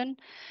detection.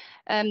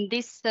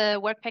 This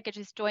work package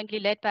is jointly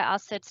led by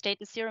us at State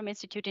and Serum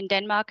Institute in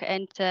Denmark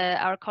and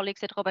our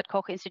colleagues at Robert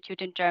Koch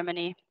Institute in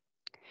Germany.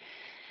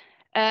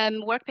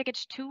 Work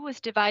package 2 is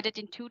divided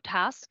in 2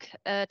 tasks.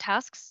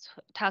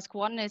 Task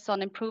 1 is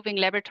on improving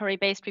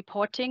laboratory-based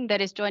reporting that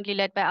is jointly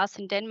led by us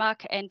in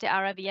Denmark and the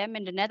RIVM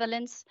in the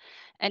Netherlands.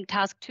 And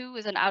task 2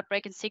 is on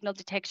outbreak and signal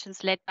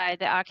detections led by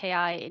the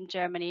RKI in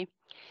Germany.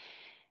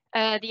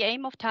 The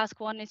aim of task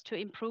 1 is to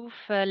improve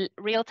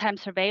real-time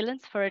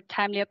surveillance for a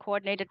timely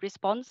coordinated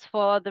response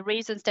for the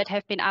reasons that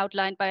have been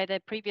outlined by the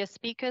previous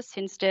speakers,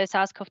 since the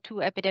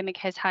SARS-CoV-2 epidemic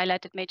has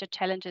highlighted major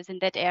challenges in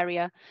that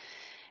area.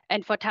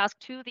 And for task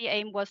 2, the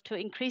aim was to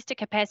increase the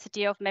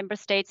capacity of member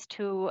states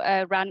to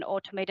run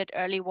automated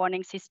early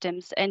warning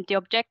systems. And the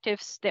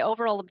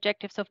overall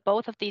objectives of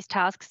both of these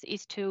tasks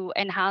is to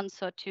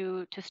enhance or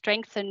to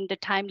strengthen the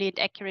timely and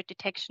accurate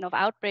detection of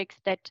outbreaks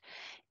that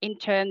in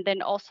turn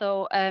then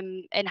also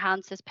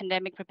enhances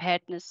pandemic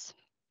preparedness.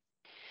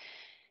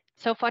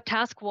 So for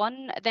task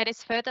 1, that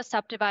is further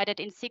subdivided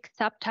in 6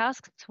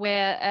 subtasks,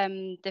 where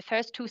the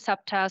first 2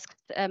 subtasks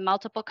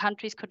multiple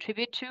countries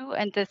contribute to,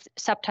 and the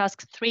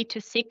subtasks 3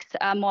 to 6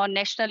 are more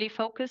nationally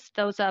focused.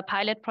 Those are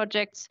pilot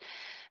projects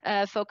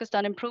focused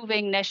on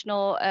improving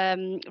national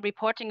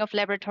reporting of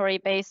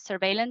laboratory-based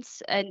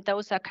surveillance, and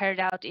those are carried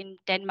out in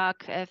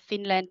Denmark,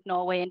 Finland,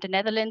 Norway, and the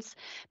Netherlands,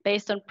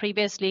 based on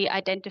previously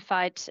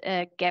identified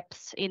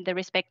gaps in the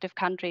respective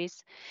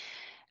countries.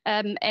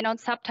 And on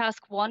subtask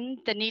 1,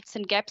 the needs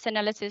and gaps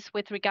analysis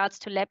with regards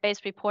to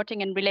lab-based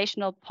reporting and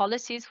relational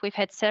policies, we've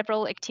had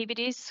several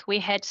activities. We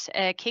had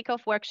a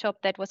kickoff workshop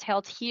that was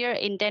held here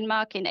in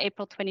Denmark in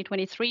April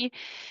 2023,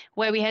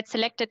 where we had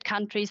selected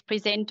countries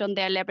present on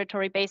their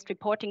laboratory-based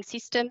reporting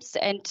systems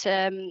and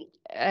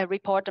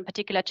report on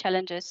particular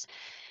challenges.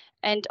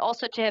 And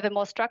also to have a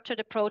more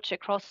structured approach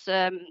across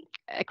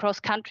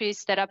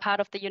countries that are part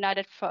of the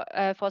United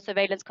for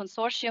Surveillance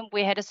Consortium,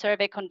 we had a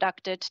survey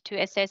conducted to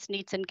assess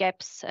needs and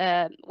gaps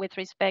with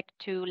respect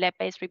to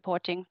lab-based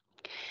reporting.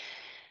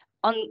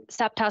 On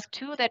subtask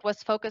 2, that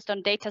was focused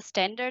on data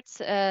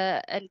standards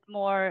and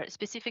more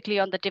specifically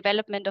on the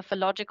development of a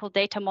logical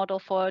data model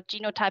for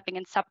genotyping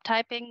and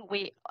subtyping.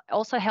 We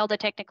also held a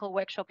technical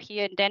workshop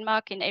here in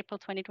Denmark in April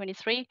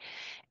 2023,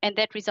 and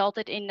that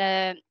resulted in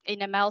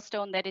a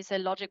milestone that is a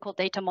logical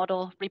data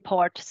model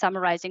report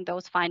summarizing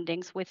those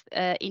findings with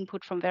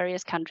input from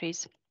various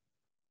countries.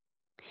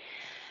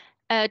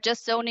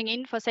 Just zoning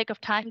in for sake of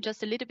time,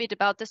 just a little bit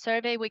about the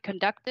survey we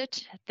conducted.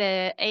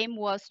 The aim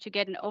was to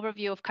get an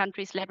overview of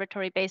countries'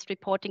 laboratory-based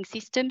reporting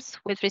systems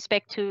with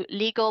respect to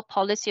legal,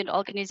 policy, and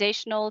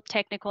organizational,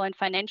 technical, and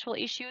financial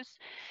issues,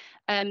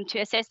 to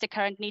assess the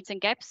current needs and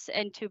gaps,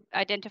 and to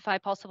identify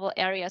possible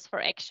areas for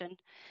action.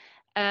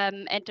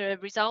 And the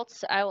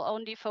results, I'll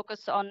only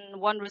focus on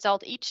one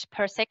result each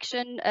per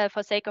section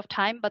for sake of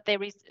time, but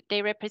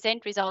they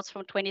represent results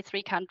from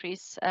 23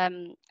 countries,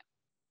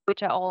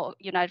 which are all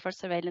United for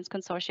Surveillance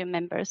Consortium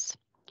members.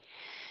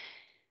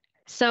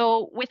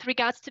 So with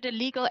regards to the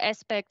legal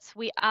aspects,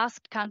 we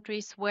asked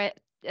countries what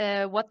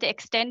the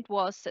extent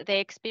was they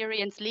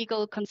experienced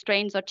legal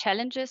constraints or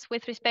challenges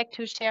with respect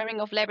to sharing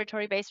of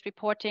laboratory-based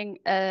reporting,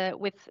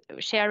 with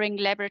sharing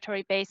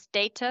laboratory-based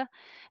data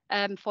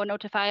for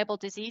notifiable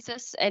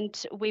diseases. And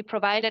we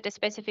provided a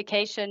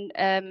specification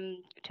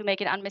to make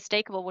it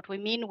unmistakable what we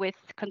mean with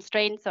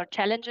constraints or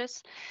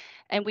challenges.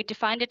 And we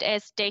defined it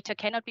as data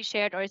cannot be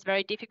shared or is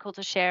very difficult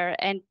to share.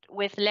 And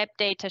with lab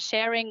data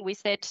sharing, we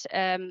said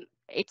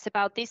it's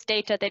about this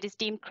data that is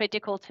deemed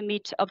critical to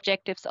meet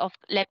objectives of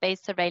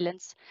lab-based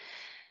surveillance.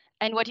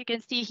 And what you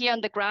can see here on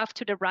the graph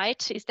to the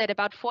right is that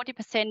about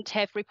 40%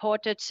 have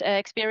reported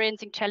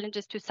experiencing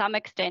challenges to some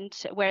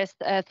extent, whereas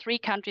 3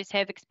 countries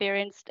have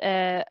experienced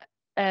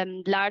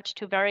large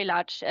to very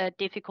large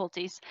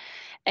difficulties.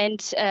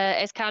 And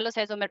as Carlos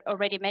has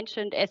already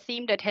mentioned, a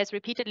theme that has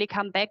repeatedly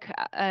come back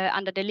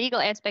under the legal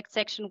aspect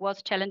section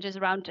was challenges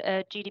around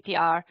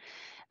GDPR,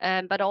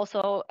 but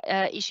also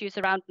issues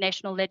around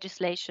national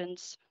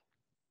legislations.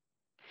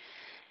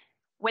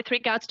 With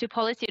regards to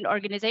policy and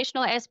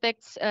organizational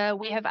aspects,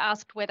 we have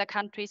asked whether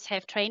countries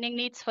have training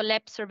needs for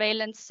lab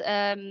surveillance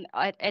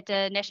at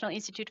the National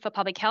Institute for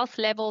Public Health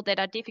level that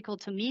are difficult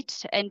to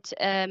meet. And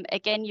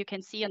again, you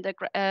can see on the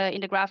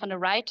in the graph on the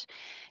right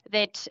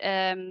that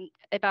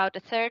about a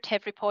third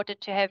have reported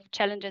to have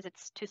challenges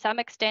to some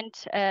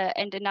extent,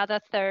 and another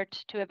third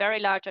to a very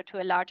large or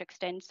to a large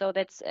extent. So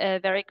that's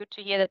very good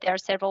to hear that there are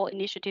several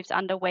initiatives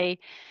underway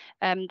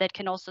that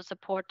can also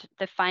support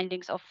the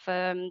findings of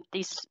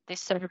this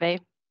survey.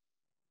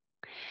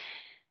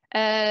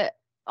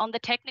 On the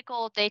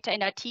technical data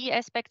and IT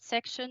aspect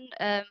section,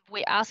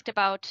 we asked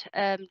about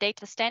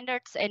data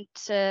standards and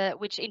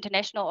which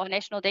international or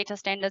national data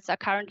standards are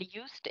currently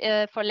used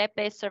for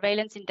lab-based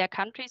surveillance in their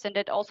countries. And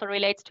that also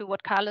relates to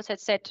what Carlos had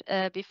said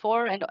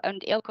before and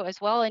Eelco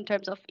as well, in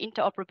terms of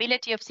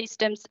interoperability of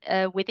systems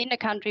within a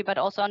country, but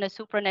also on a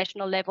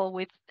supranational level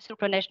with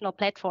supranational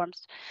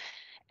platforms.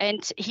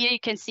 And here you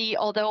can see,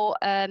 although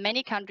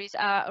many countries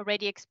are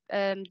already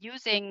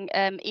using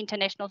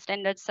international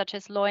standards such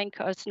as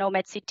LOINC or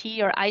SNOMED-CT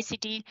or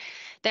ICD,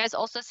 there's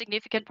also a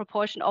significant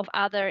proportion of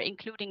other,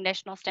 including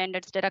national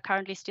standards, that are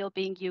currently still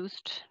being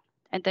used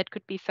and that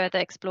could be further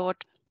explored.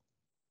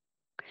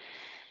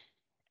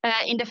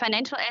 In the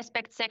financial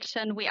aspect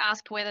section, we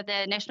asked whether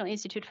the National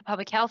Institute for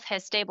Public Health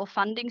has stable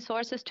funding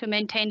sources to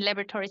maintain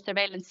laboratory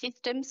surveillance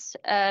systems,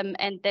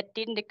 and that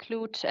didn't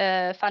include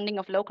funding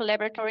of local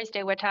laboratories.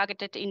 They were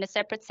targeted in a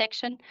separate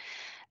section.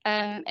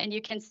 And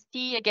you can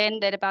see again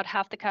that about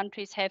half the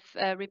countries have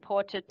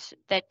reported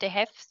that they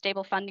have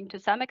stable funding to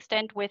some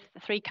extent, with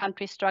 3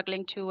 countries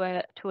struggling to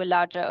a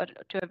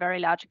very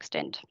large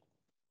extent.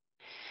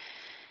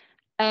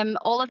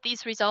 All of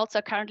these results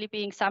are currently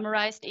being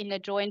summarized in a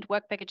joint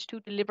Work Package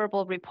 2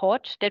 deliverable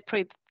report that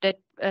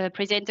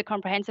presents a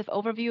comprehensive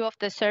overview of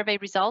the survey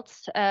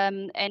results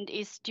and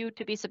is due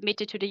to be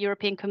submitted to the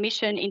European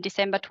Commission in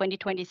December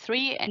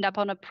 2023. And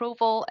upon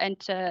approval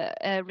and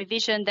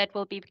revision, that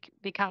will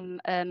become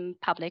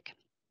public.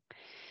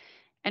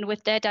 And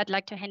with that, I'd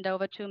like to hand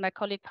over to my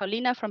colleague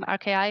Paulina from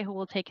RKI, who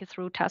will take you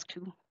through task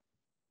 2.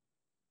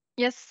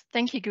 Yes,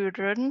 thank you,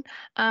 Gudrun.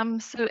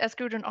 So as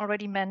Gudrun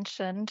already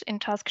mentioned, in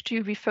task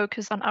 2, we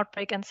focus on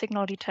outbreak and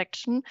signal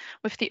detection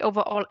with the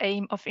overall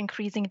aim of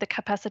increasing the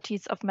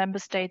capacities of member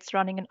states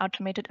running an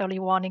automated early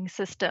warning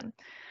system.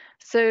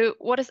 So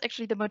what is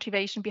actually the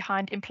motivation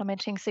behind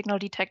implementing signal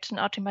detection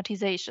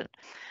automatization?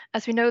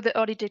 As we know, the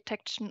early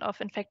detection of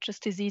infectious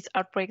disease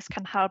outbreaks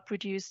can help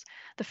reduce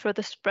the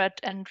further spread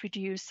and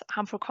reduce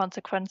harmful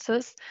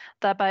consequences.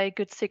 Thereby,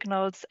 good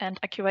signals and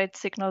accurate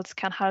signals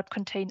can help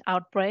contain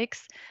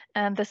outbreaks.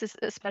 And this is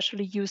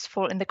especially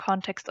useful in the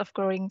context of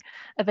growing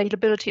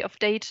availability of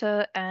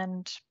data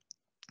and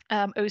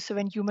also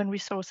when human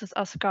resources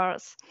are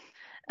scarce.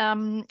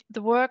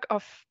 The work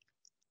of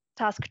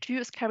Task 2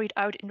 is carried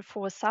out in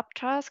 4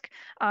 subtasks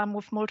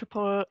with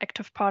multiple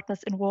active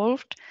partners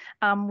involved.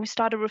 We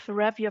started with a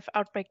review of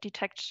outbreak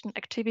detection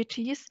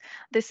activities.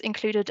 This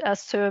included a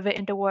survey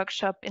in the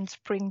workshop in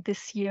spring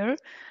this year.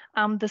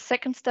 The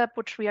second step,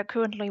 which we are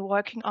currently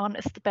working on,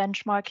 is the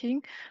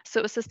benchmarking,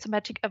 so a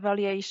systematic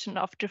evaluation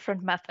of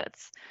different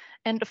methods.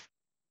 And of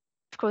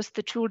course,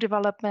 the tool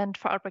development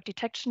for outbreak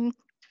detection.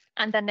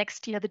 And then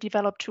next year, the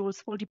developed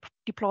tools will be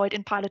deployed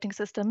in piloting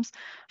systems,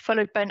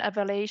 followed by an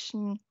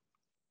evaluation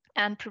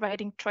and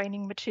providing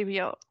training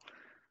material.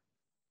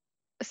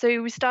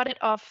 So we started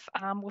off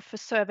with a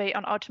survey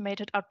on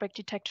automated outbreak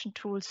detection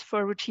tools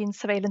for routine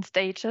surveillance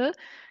data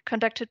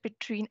conducted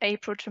between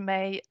April to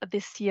May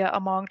this year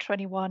among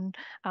 21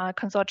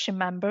 consortium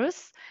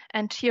members.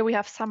 And here we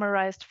have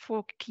summarized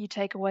 4 key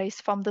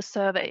takeaways from the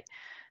survey.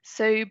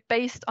 So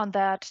based on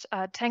that,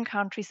 10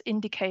 countries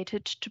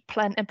indicated to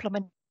plan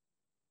implementation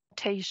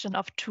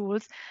of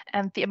tools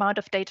and the amount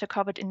of data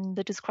covered in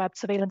the described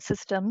surveillance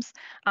systems,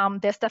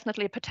 there's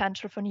definitely a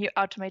potential for new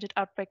automated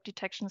outbreak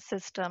detection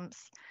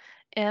systems.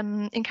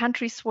 In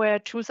countries where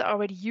tools are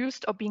already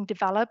used or being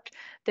developed,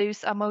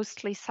 those are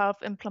mostly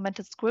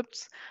self-implemented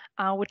scripts,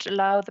 which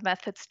allow the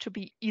methods to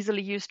be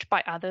easily used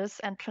by others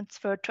and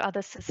transferred to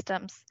other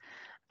systems.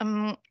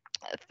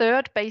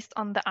 Third, based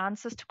on the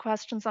answers to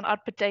questions on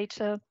output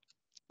data,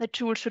 the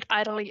tool should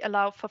ideally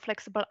allow for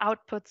flexible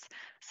outputs,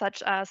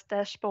 such as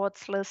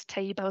dashboards, lists,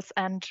 tables,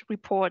 and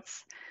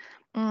reports.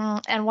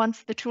 And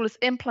once the tool is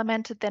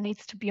implemented, there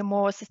needs to be a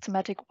more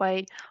systematic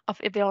way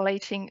of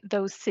evaluating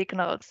those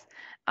signals.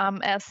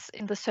 As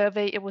in the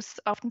survey, it was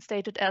often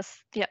stated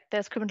as,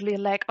 there's currently a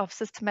lack of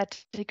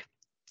systematic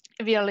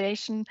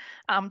evaluation,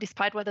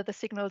 despite whether the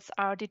signals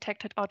are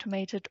detected,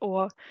 automated,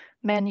 or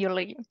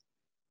manually.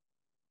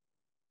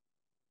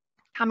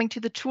 Coming to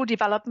the tool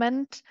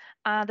development,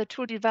 the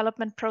tool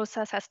development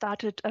process has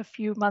started a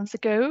few months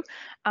ago.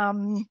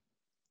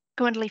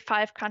 Currently,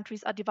 5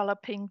 countries are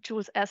developing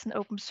tools as an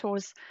open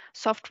source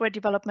software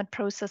development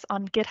process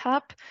on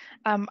GitHub.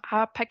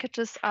 Our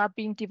packages are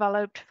being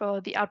developed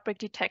for the outbreak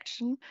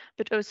detection,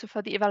 but also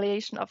for the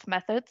evaluation of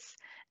methods.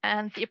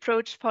 And the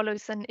approach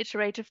follows an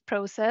iterative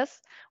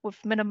process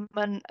with minimum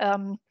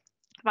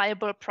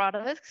viable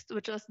products,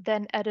 which is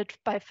then added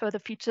by further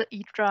feature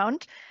each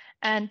round.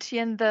 And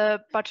here in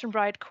the bottom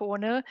right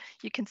corner,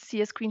 you can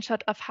see a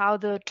screenshot of how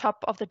the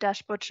top of the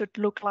dashboard should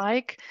look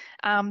like,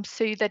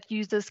 so that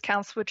users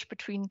can switch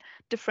between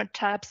different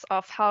tabs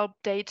of help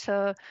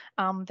data.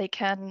 They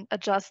can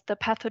adjust the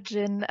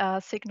pathogen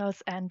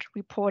signals and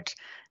report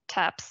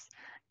tabs.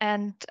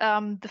 And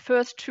the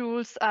first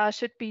tools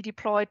should be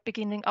deployed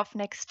beginning of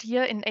next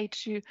year in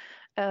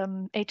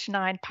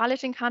H9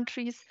 piloting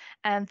countries,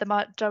 and the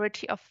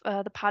majority of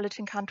the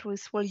piloting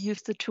countries will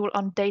use the tool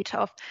on data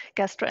of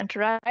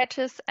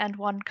gastroenteritis, and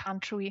 1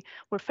 country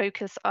will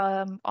focus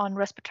on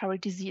respiratory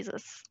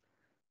diseases.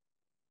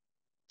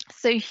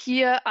 So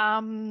here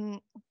are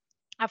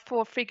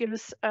 4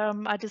 figures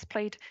I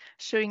displayed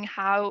showing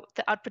how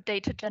the output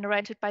data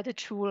generated by the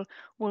tool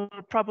will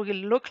probably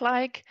look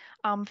like.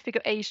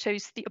 Figure A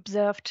shows the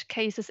observed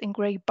cases in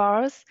gray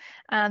bars,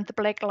 and the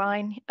black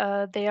line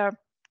there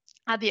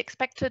are the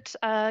expected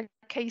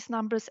case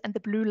numbers, and the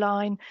blue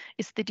line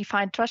is the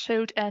defined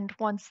threshold. And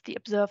once the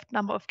observed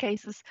number of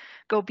cases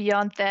go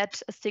beyond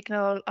that, a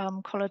signal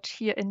colored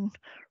here in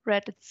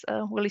red, it's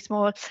really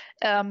small,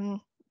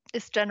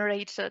 is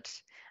generated.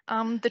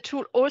 The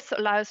tool also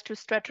allows to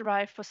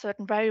stratify for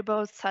certain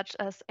variables such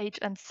as age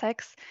and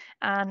sex.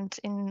 And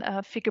in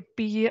figure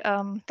B,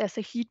 there's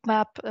a heat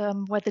map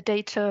where the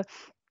data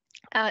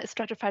is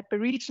stratified by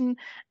region,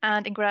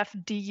 and in graph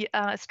D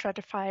is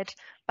stratified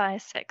by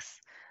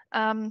sex.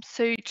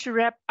 So to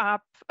wrap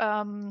up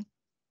and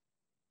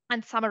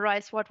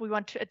summarize what we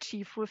want to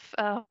achieve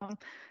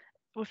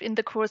within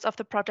the course of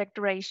the project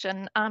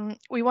duration,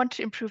 we want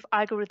to improve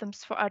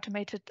algorithms for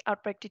automated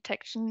outbreak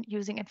detection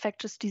using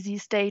infectious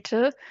disease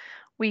data.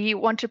 We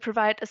want to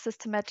provide a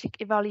systematic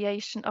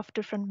evaluation of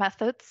different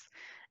methods.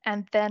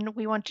 And then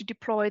we want to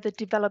deploy the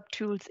developed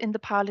tools in the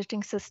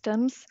piloting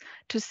systems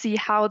to see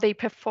how they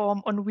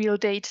perform on real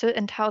data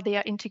and how they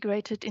are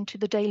integrated into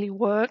the daily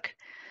work.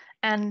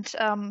 And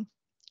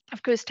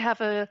of course, to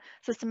have a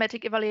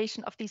systematic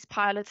evaluation of these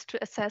pilots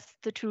to assess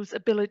the tool's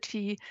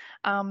ability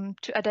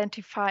to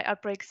identify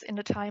outbreaks in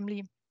a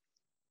timely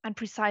and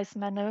precise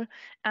manner,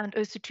 and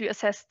also to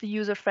assess the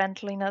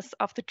user-friendliness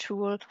of the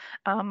tool,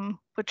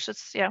 which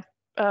is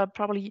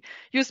probably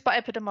used by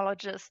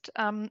epidemiologists.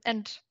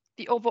 And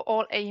the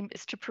overall aim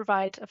is to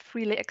provide a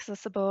freely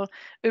accessible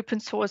open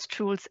source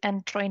tools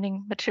and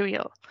training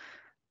material.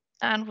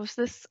 And with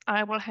this,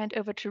 I will hand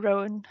over to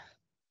Roan.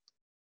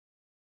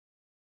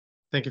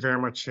 Thank you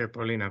very much,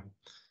 Paulina.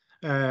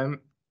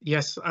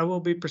 Yes, I will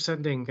be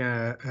presenting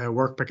a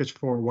work package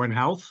for One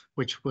Health,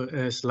 which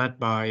is led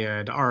by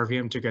the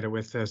RIVM together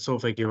with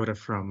Solveig Jorde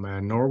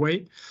from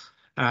Norway.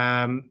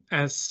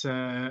 As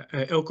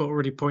Eelco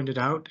already pointed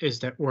out, is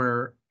that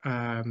we're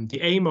the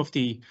aim of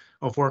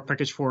work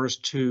package 4 is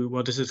to,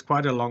 well, this is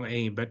quite a long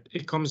aim, but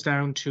it comes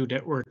down to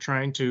that we're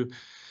trying to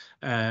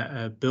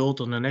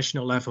build on a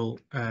national level.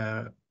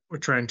 We're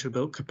trying to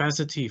build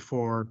capacity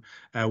for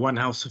One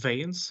Health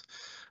surveillance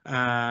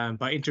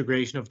by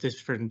integration of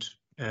different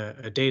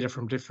data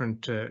from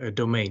different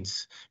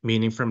domains,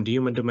 meaning from the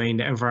human domain,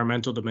 the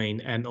environmental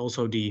domain, and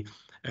also the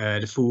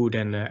food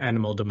and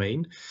animal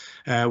domain,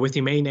 with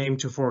the main aim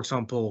to, for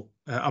example,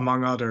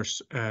 among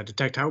others,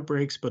 detect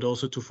outbreaks, but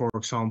also to, for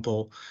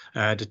example,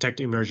 detect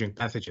emerging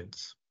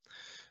pathogens.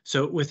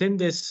 So within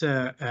this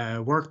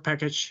work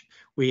package,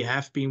 we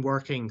have been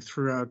working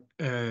throughout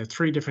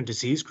 3 different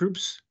disease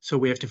groups. So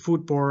we have the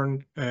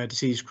foodborne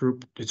disease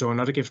group, the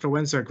zoonotic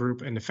influenza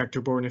group, and the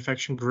vector-borne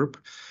infection group.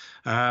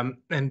 And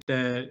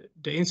the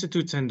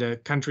institutes and the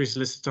countries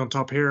listed on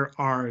top here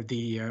are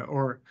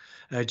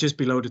just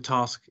below the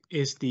task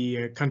is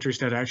the countries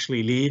that are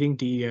actually leading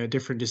the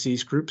different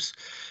disease groups.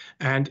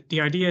 And the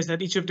idea is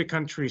that each of the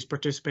countries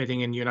participating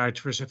in United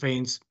for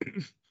Surveillance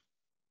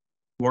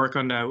work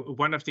on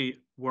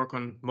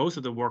most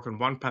of the work on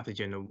one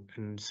pathogen,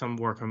 and some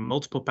work on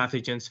multiple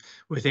pathogens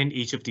within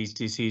each of these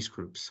disease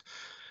groups.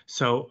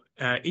 So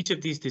each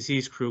of these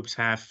disease groups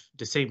have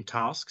the same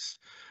tasks.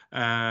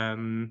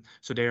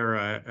 So they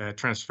are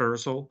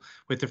transversal,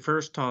 with the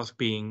first task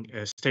being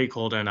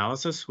stakeholder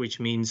analysis, which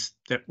means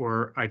that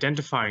we're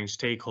identifying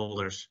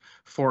stakeholders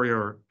for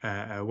your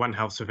One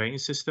Health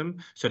surveillance system.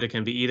 So they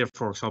can be either,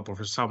 for example,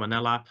 for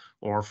salmonella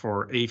or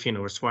for avian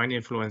or swine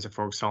influenza,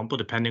 for example,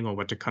 depending on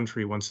what the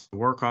country wants to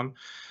work on.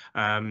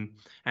 And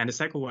the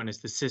second one is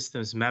the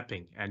systems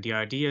mapping. And the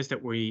idea is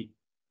that we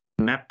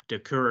map the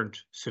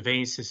current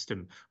surveillance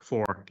system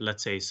for,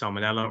 let's say,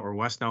 salmonella or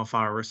West Nile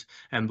virus,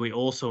 and we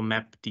also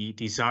map the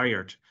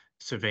desired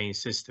surveillance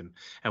system.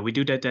 And we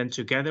do that then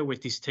together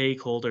with the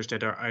stakeholders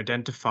that are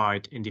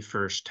identified in the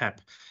first step.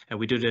 And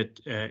we do that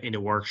in a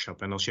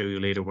workshop, and I'll show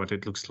you later what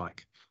it looks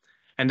like.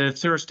 And the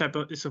third step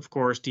is, of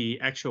course, the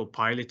actual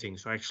piloting.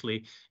 So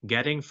actually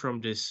getting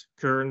from this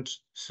current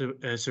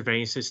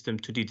surveillance system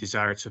to the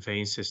desired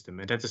surveillance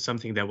system. And that is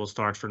something that will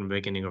start from the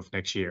beginning of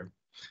next year.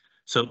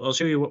 So I'll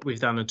show you what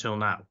we've done until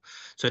now.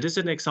 So this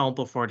is an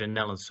example for the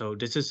Netherlands. So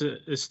this is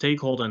a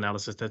stakeholder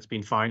analysis that's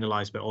been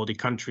finalized by all the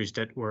countries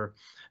that were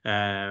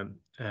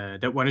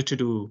that wanted to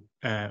do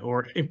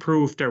or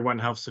improve their One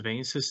Health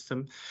surveillance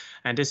system.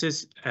 And this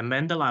is a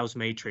Mendelhaus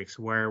matrix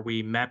where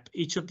we map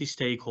each of the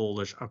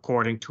stakeholders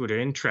according to their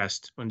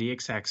interest on the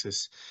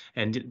x-axis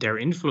and their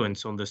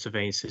influence on the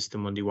surveillance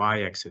system on the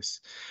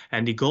y-axis.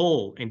 And the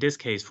goal in this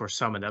case for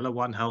Salmonella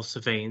One Health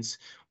surveillance,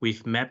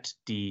 we've mapped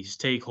the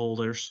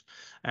stakeholders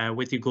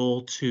with the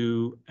goal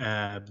to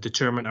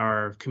determine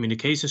our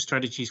communication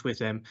strategies with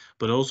them,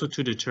 but also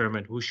to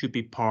determine who should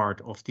be part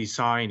of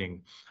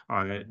designing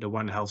the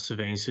One Health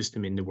surveillance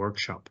system in the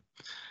workshop.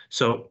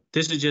 So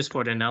this is just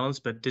for the Netherlands,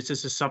 but this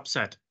is a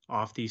subset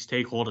of the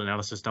stakeholder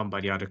analysis done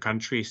by the other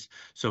countries.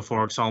 So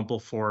for example,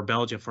 for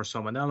Belgium, for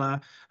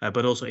Salmonella,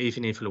 but also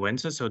avian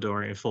influenza. So they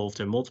are involved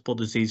in multiple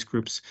disease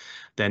groups.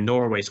 Then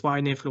Norway,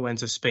 swine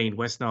influenza, Spain,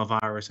 West Nile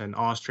virus, and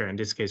Austria, in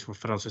this case for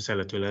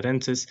Francisella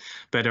tularensis.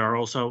 But there are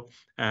also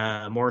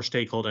more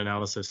stakeholder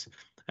analysis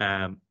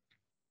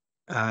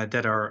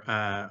that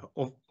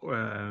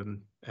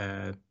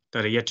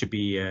are yet to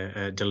be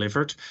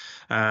delivered.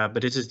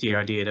 But this is the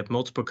idea that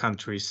multiple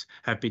countries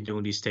have been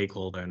doing the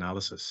stakeholder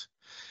analysis.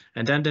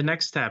 And then the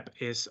next step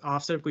is,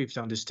 after we've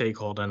done the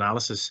stakeholder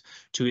analysis,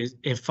 to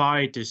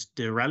invite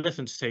the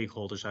relevant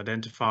stakeholders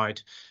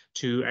identified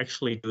to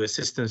actually do a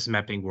systems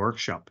mapping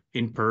workshop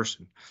in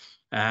person.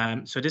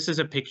 So this is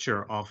a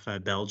picture of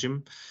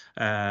Belgium,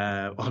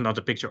 well, not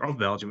a picture of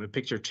Belgium, a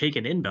picture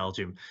taken in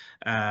Belgium,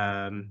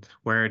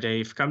 where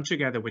they've come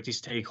together with the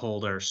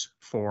stakeholders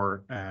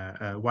for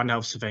One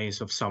Health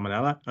surveillance of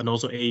Salmonella and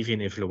also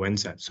avian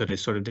influenza. So they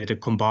sort of did a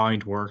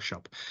combined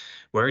workshop,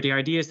 where the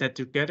idea is that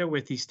together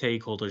with these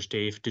stakeholders,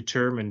 they've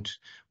determined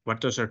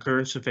what does our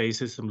current surveillance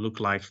system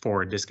look like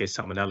for, in this case,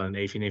 Salmonella and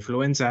avian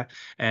influenza,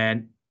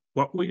 and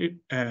what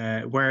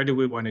where do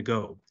we want to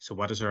go? So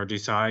what is our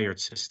desired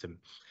system?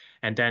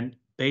 And then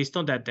based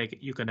on that,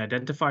 you can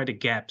identify the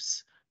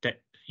gaps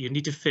that you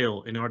need to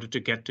fill in order to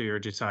get to your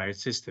desired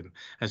system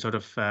and sort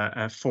of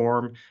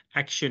form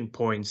action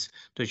points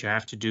that you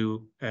have to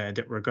do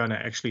that we're going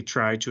to actually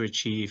try to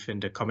achieve in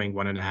the coming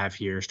 1.5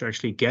 years to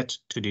actually get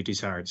to the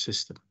desired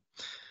system.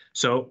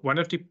 So one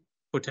of the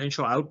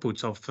potential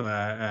outputs of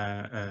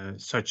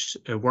such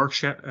a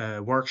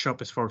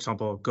workshop is, for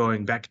example,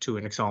 going back to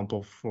an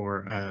example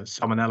for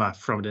Salmonella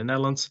from the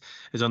Netherlands,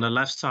 is on the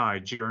left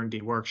side. During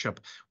the workshop,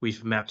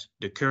 we've mapped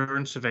the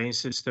current surveillance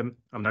system.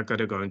 I'm not going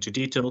to go into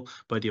detail,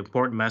 but the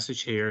important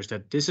message here is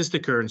that this is the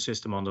current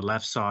system on the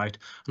left side,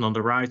 and on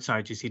the right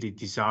side, you see the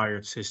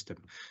desired system.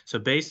 So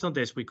based on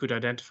this, we could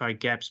identify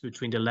gaps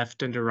between the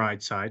left and the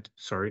right side.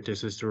 Sorry,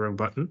 this is the wrong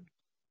button.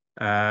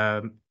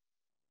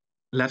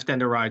 Left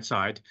and the right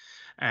side.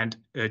 And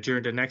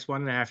during the next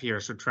 1.5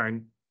 years,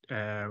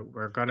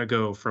 we're going to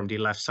go from the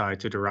left side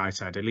to the right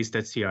side. At least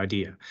that's the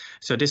idea.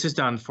 So this is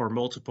done for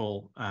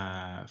multiple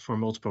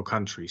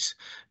countries.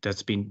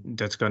 That's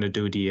going to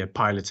do the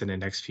pilots in the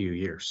next few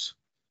years.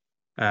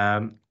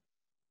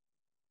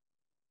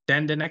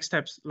 Then the next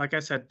steps, like I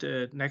said,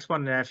 the next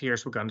 1.5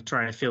 years, we're going to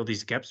try and fill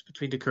these gaps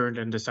between the current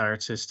and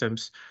desired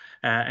systems.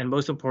 And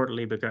most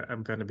importantly, because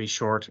I'm going to be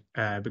short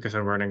because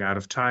I'm running out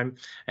of time,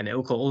 and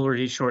Eelco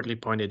already shortly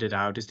pointed it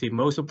out, is the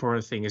most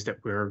important thing is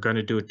that we're going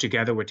to do it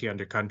together with the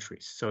other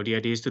countries. So the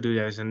idea is to do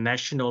that as a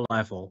national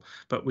level,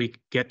 but we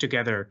get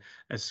together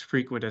as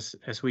frequent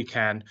as we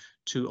can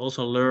to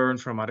also learn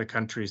from other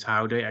countries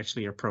how they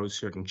actually approach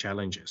certain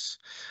challenges.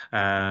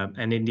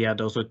 And in the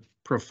end, also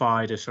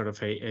provide a sort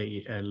of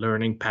a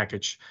learning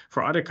package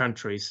for other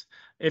countries.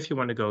 If you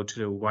want to go to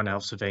the One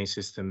Health surveillance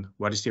system,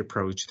 what is the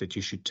approach that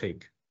you should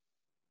take?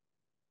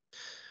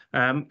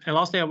 And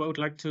lastly, I would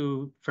like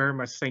to very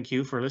much thank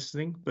you for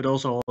listening, but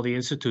also all the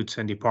institutes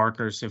and the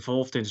partners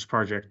involved in this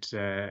project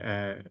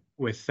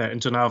with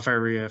until now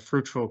very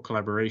fruitful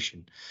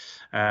collaboration.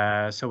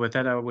 So with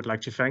that, I would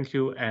like to thank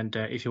you. And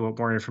if you want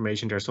more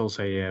information, there's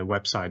also a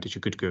website that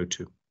you could go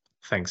to.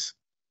 Thanks.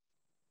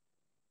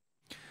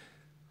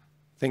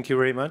 Thank you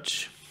very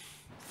much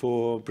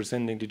for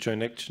presenting the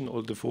joint action,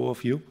 all the 4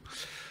 of you.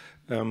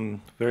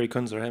 Very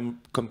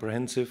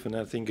comprehensive, and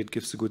I think it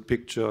gives a good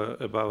picture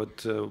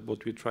about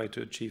what we try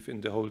to achieve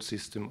in the whole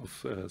system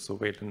of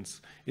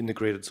surveillance,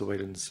 integrated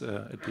surveillance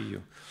at the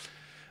EU.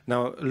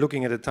 Now,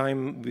 looking at the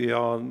time, we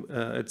are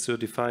at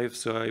 35,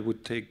 so I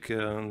would take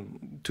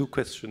 2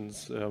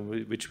 questions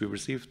which we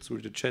received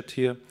through the chat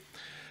here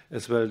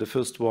as well. The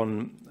first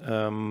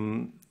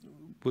one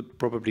would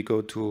probably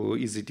go to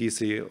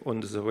ECDC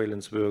on the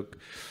surveillance work.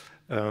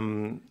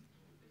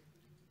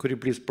 Could you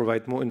please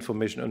provide more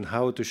information on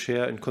how to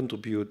share and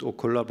contribute or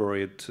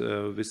collaborate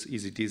with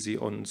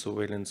ECDC on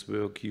surveillance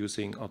work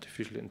using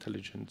artificial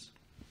intelligence?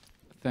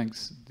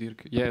 Thanks,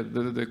 Dirk. Yeah,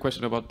 the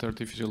question about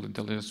artificial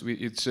intelligence,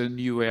 it's a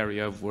new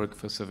area of work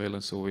for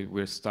surveillance, so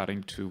we're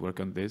starting to work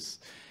on this.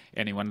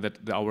 anyone that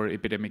our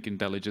epidemic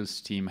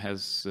intelligence team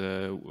has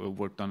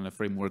worked on a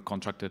framework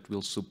contract that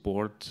will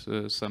support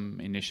some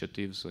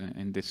initiatives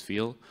in this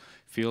field.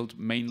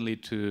 Mainly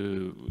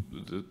the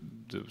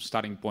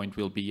starting point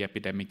will be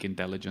epidemic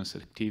intelligence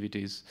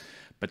activities,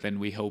 but then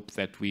we hope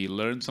that we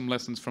learn some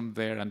lessons from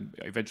there and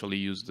eventually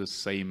use the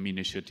same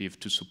initiative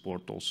to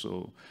support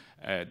also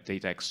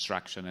data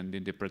extraction and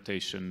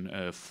interpretation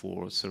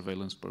for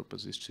surveillance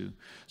purposes too.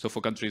 So for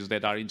countries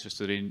that are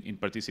interested in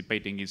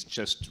participating, it's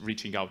just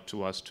reaching out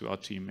to us, to our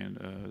team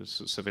and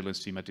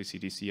surveillance team at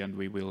ECDC, and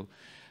we will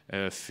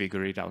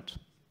figure it out.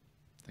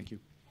 Thank you.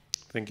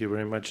 Thank you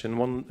very much. And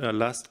one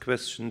last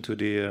question to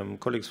the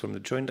colleagues from the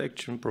joint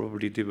action,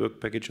 probably the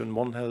work package on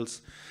One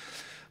Health.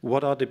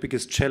 What are the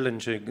biggest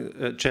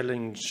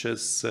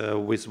challenges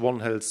with One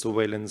Health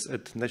surveillance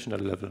at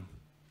national level?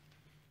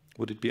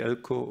 Would it be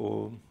Eelco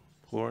or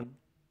Roan?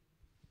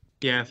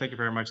 Yeah, thank you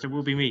very much. That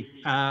will be me.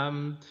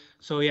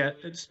 So yeah,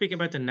 speaking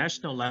about the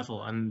national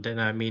level, and then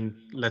I mean,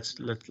 let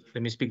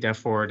me speak there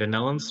for the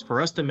Netherlands.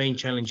 For us, the main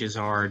challenges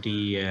are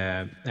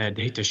the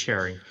data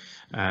sharing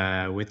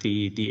with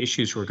the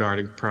issues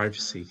regarding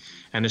privacy,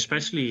 and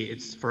especially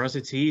for us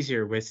it's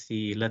easier with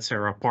the, let's say,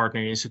 our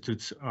partner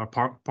institutes, our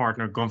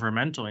partner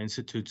governmental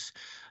institutes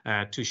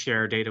to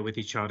share data with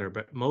each other.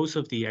 But most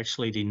of the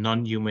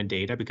non-human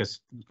data,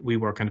 because we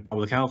work in the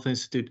Public Health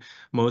Institute,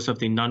 most of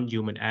the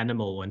non-human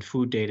animal and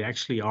food data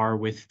actually are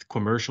with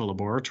commercial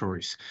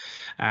laboratories.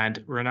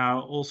 And we're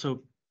now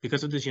also,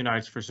 because of this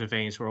United for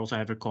Surveillance, we're also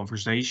having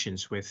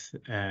conversations with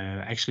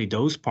actually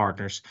those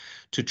partners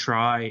to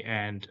try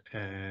and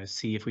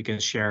see if we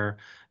can share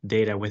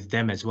data with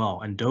them as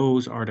well. And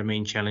those are the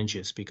main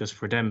challenges, because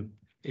for them,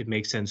 it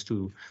makes sense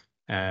to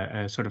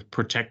sort of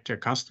protect their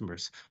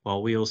customers,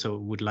 while we also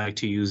would like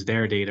to use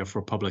their data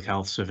for public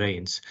health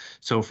surveillance.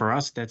 So for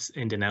us, that's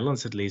in the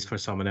Netherlands, at least for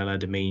Salmonella,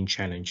 the main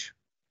challenge.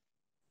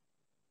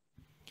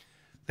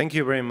 Thank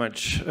you very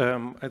much.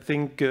 I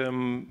think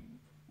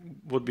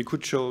what we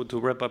could show, to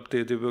wrap up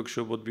the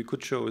workshop, what we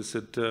could show is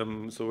that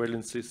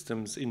surveillance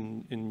systems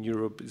in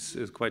Europe is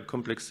a quite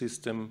complex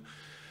system,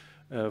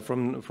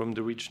 from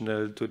the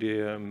regional to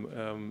the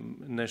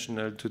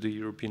national to the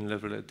European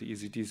level at the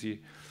ECDC.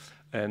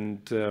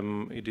 And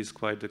it is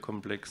quite a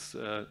complex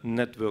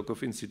network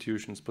of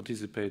institutions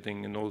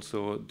participating, and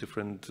also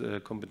different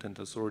competent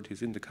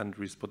authorities in the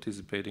countries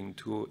participating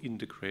to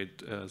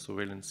integrate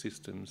surveillance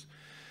systems.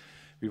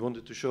 We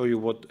wanted to show you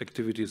what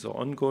activities are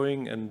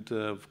ongoing, and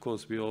of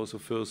course we are also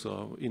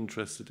further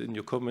interested in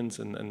your comments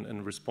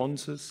and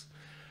responses.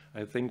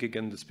 I thank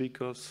again the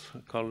speakers.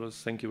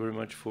 Carlos, thank you very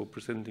much for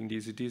presenting the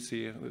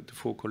ECDC, the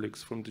 4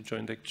 colleagues from the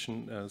joint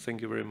action.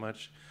 Thank you very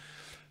much.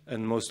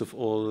 And most of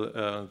all,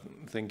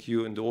 thank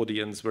you and the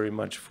audience very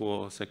much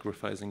for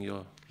sacrificing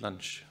your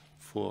lunch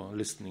for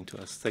listening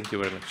to us. Thank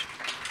you very much.